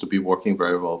 which seems to be working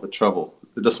very well with travel.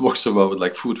 It doesn't work so well with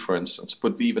like food, for instance,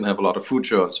 but we even have a lot of food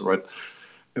shows, right?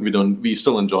 And we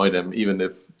still enjoy them, even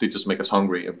if they just make us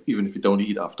hungry, even if you don't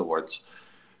eat afterwards.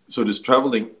 So this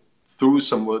travel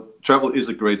is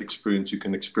a great experience you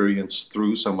can experience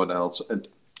through someone else. And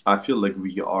I feel like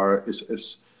VR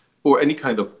is or any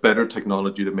kind of better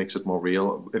technology that makes it more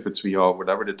real, if it's VR,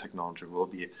 whatever the technology will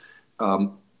be,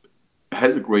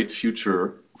 has a great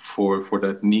future for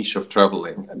that niche of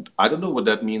traveling. And I don't know what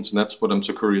that means, and that's what I'm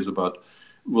so curious about.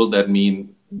 Will that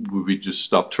mean we just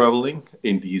stop traveling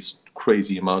in these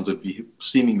crazy amounts that we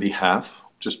seemingly have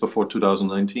just before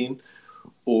 2019?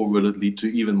 Or will it lead to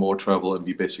even more travel and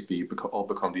we basically all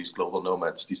become these global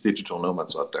nomads, these digital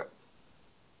nomads out there?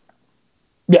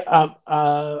 Yeah,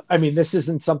 I mean, this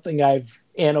isn't something I've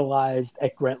analyzed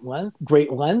at great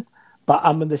length, but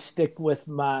I'm going to stick with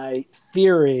my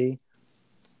theory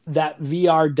that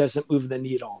VR doesn't move the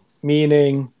needle.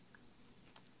 Meaning,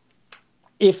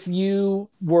 if you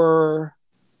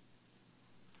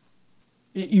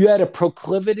had a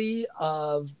proclivity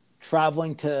of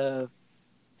traveling to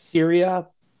Syria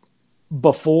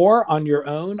before on your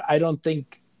own, I don't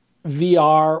think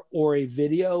VR or a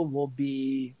video will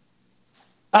be.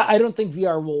 I don't think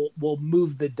VR will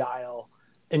move the dial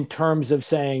in terms of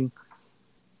saying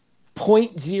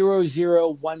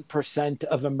 0.001%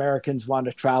 of Americans want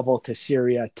to travel to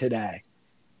Syria today.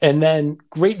 And then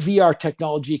great VR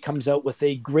technology comes out with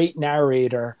a great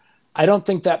narrator. I don't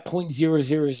think that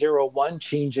 0.0001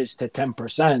 changes to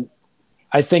 10%.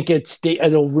 I think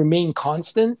it'll remain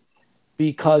constant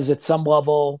because at some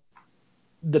level,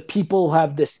 the people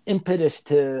have this impetus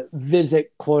to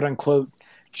visit, quote unquote,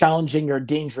 challenging or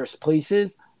dangerous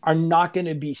places are not going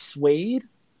to be swayed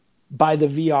by the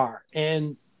VR.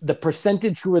 And the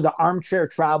percentage who are the armchair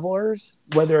travelers,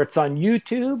 whether it's on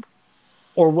YouTube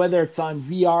or whether it's on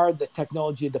VR, the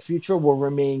technology of the future will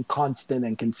remain constant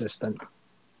and consistent.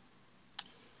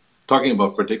 Talking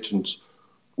about predictions,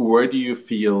 where do you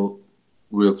feel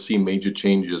we'll see major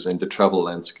changes in the travel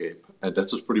landscape? And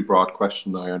that's a pretty broad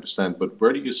question, I understand, but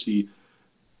where do you see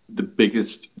the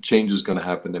biggest change is going to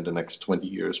happen in the next 20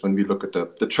 years when we look at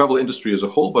the travel industry as a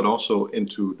whole, but also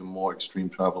into the more extreme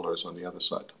travelers on the other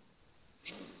side?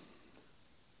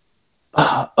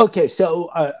 Okay, so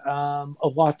a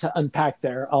lot to unpack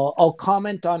there. I'll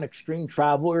comment on extreme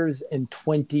travelers in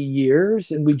 20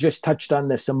 years, and we just touched on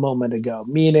this a moment ago,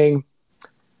 meaning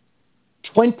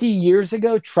 20 years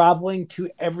ago, traveling to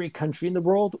every country in the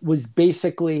world was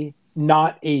basically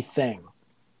not a thing.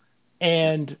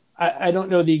 And I don't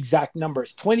know the exact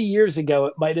numbers. 20 years ago,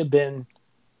 it might have been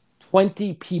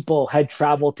 20 people had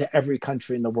traveled to every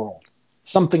country in the world,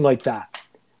 something like that.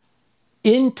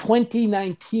 In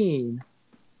 2019,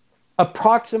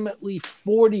 approximately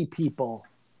 40 people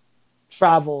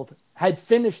had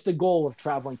finished the goal of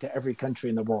traveling to every country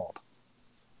in the world.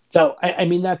 So, I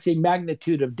mean, that's a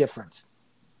magnitude of difference.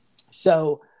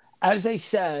 So, as I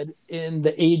said, in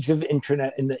the age of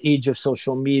internet, in the age of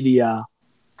social media,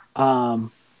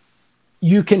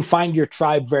 you can find your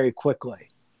tribe very quickly.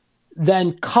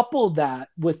 Then couple that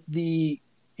with getting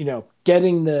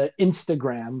the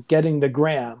Instagram, getting the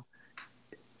gram.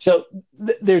 So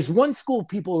there's one school of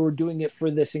people who are doing it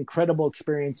for this incredible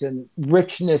experience and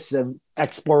richness of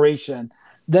exploration.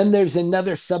 Then there's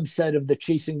another subset of the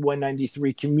Chasing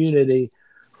 193 community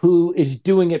who is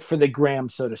doing it for the gram,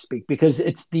 so to speak, because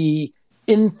it's the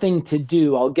in thing to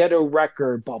do. I'll get a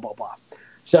record, blah, blah, blah.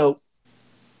 So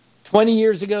 20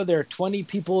 years ago, there are 20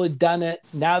 people who had done it.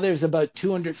 Now there's about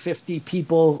 250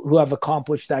 people who have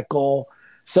accomplished that goal.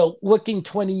 So looking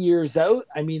 20 years out,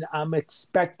 I mean, I'm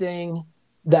expecting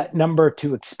that number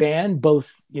to expand,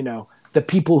 both, the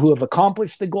people who have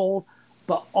accomplished the goal,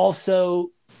 but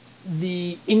also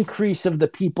the increase of the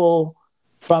people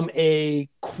from a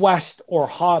quest or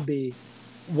hobby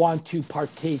want to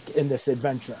partake in this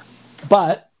adventure.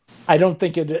 But I don't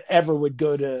think it ever would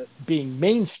go to being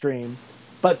mainstream,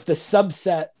 but the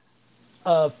subset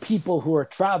of people who are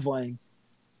traveling,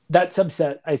 that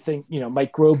subset, I think,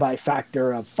 might grow by a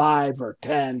factor of 5 or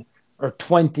 10 or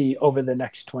 20 over the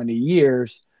next 20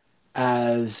 years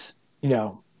as,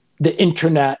 the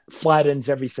internet flattens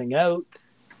everything out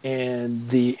and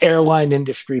the airline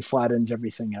industry flattens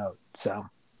everything out. So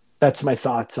that's my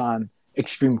thoughts on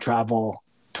extreme travel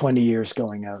 20 years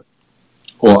going out.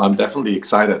 Well, I'm definitely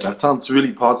excited. That sounds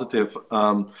really positive.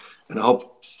 And I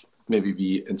hope maybe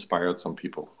we inspired some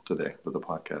people today with the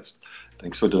podcast.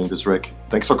 Thanks for doing this, Ric.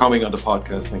 Thanks for coming on the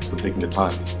podcast. Thanks for taking the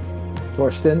time.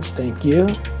 Torsten, thank you.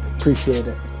 Appreciate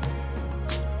it.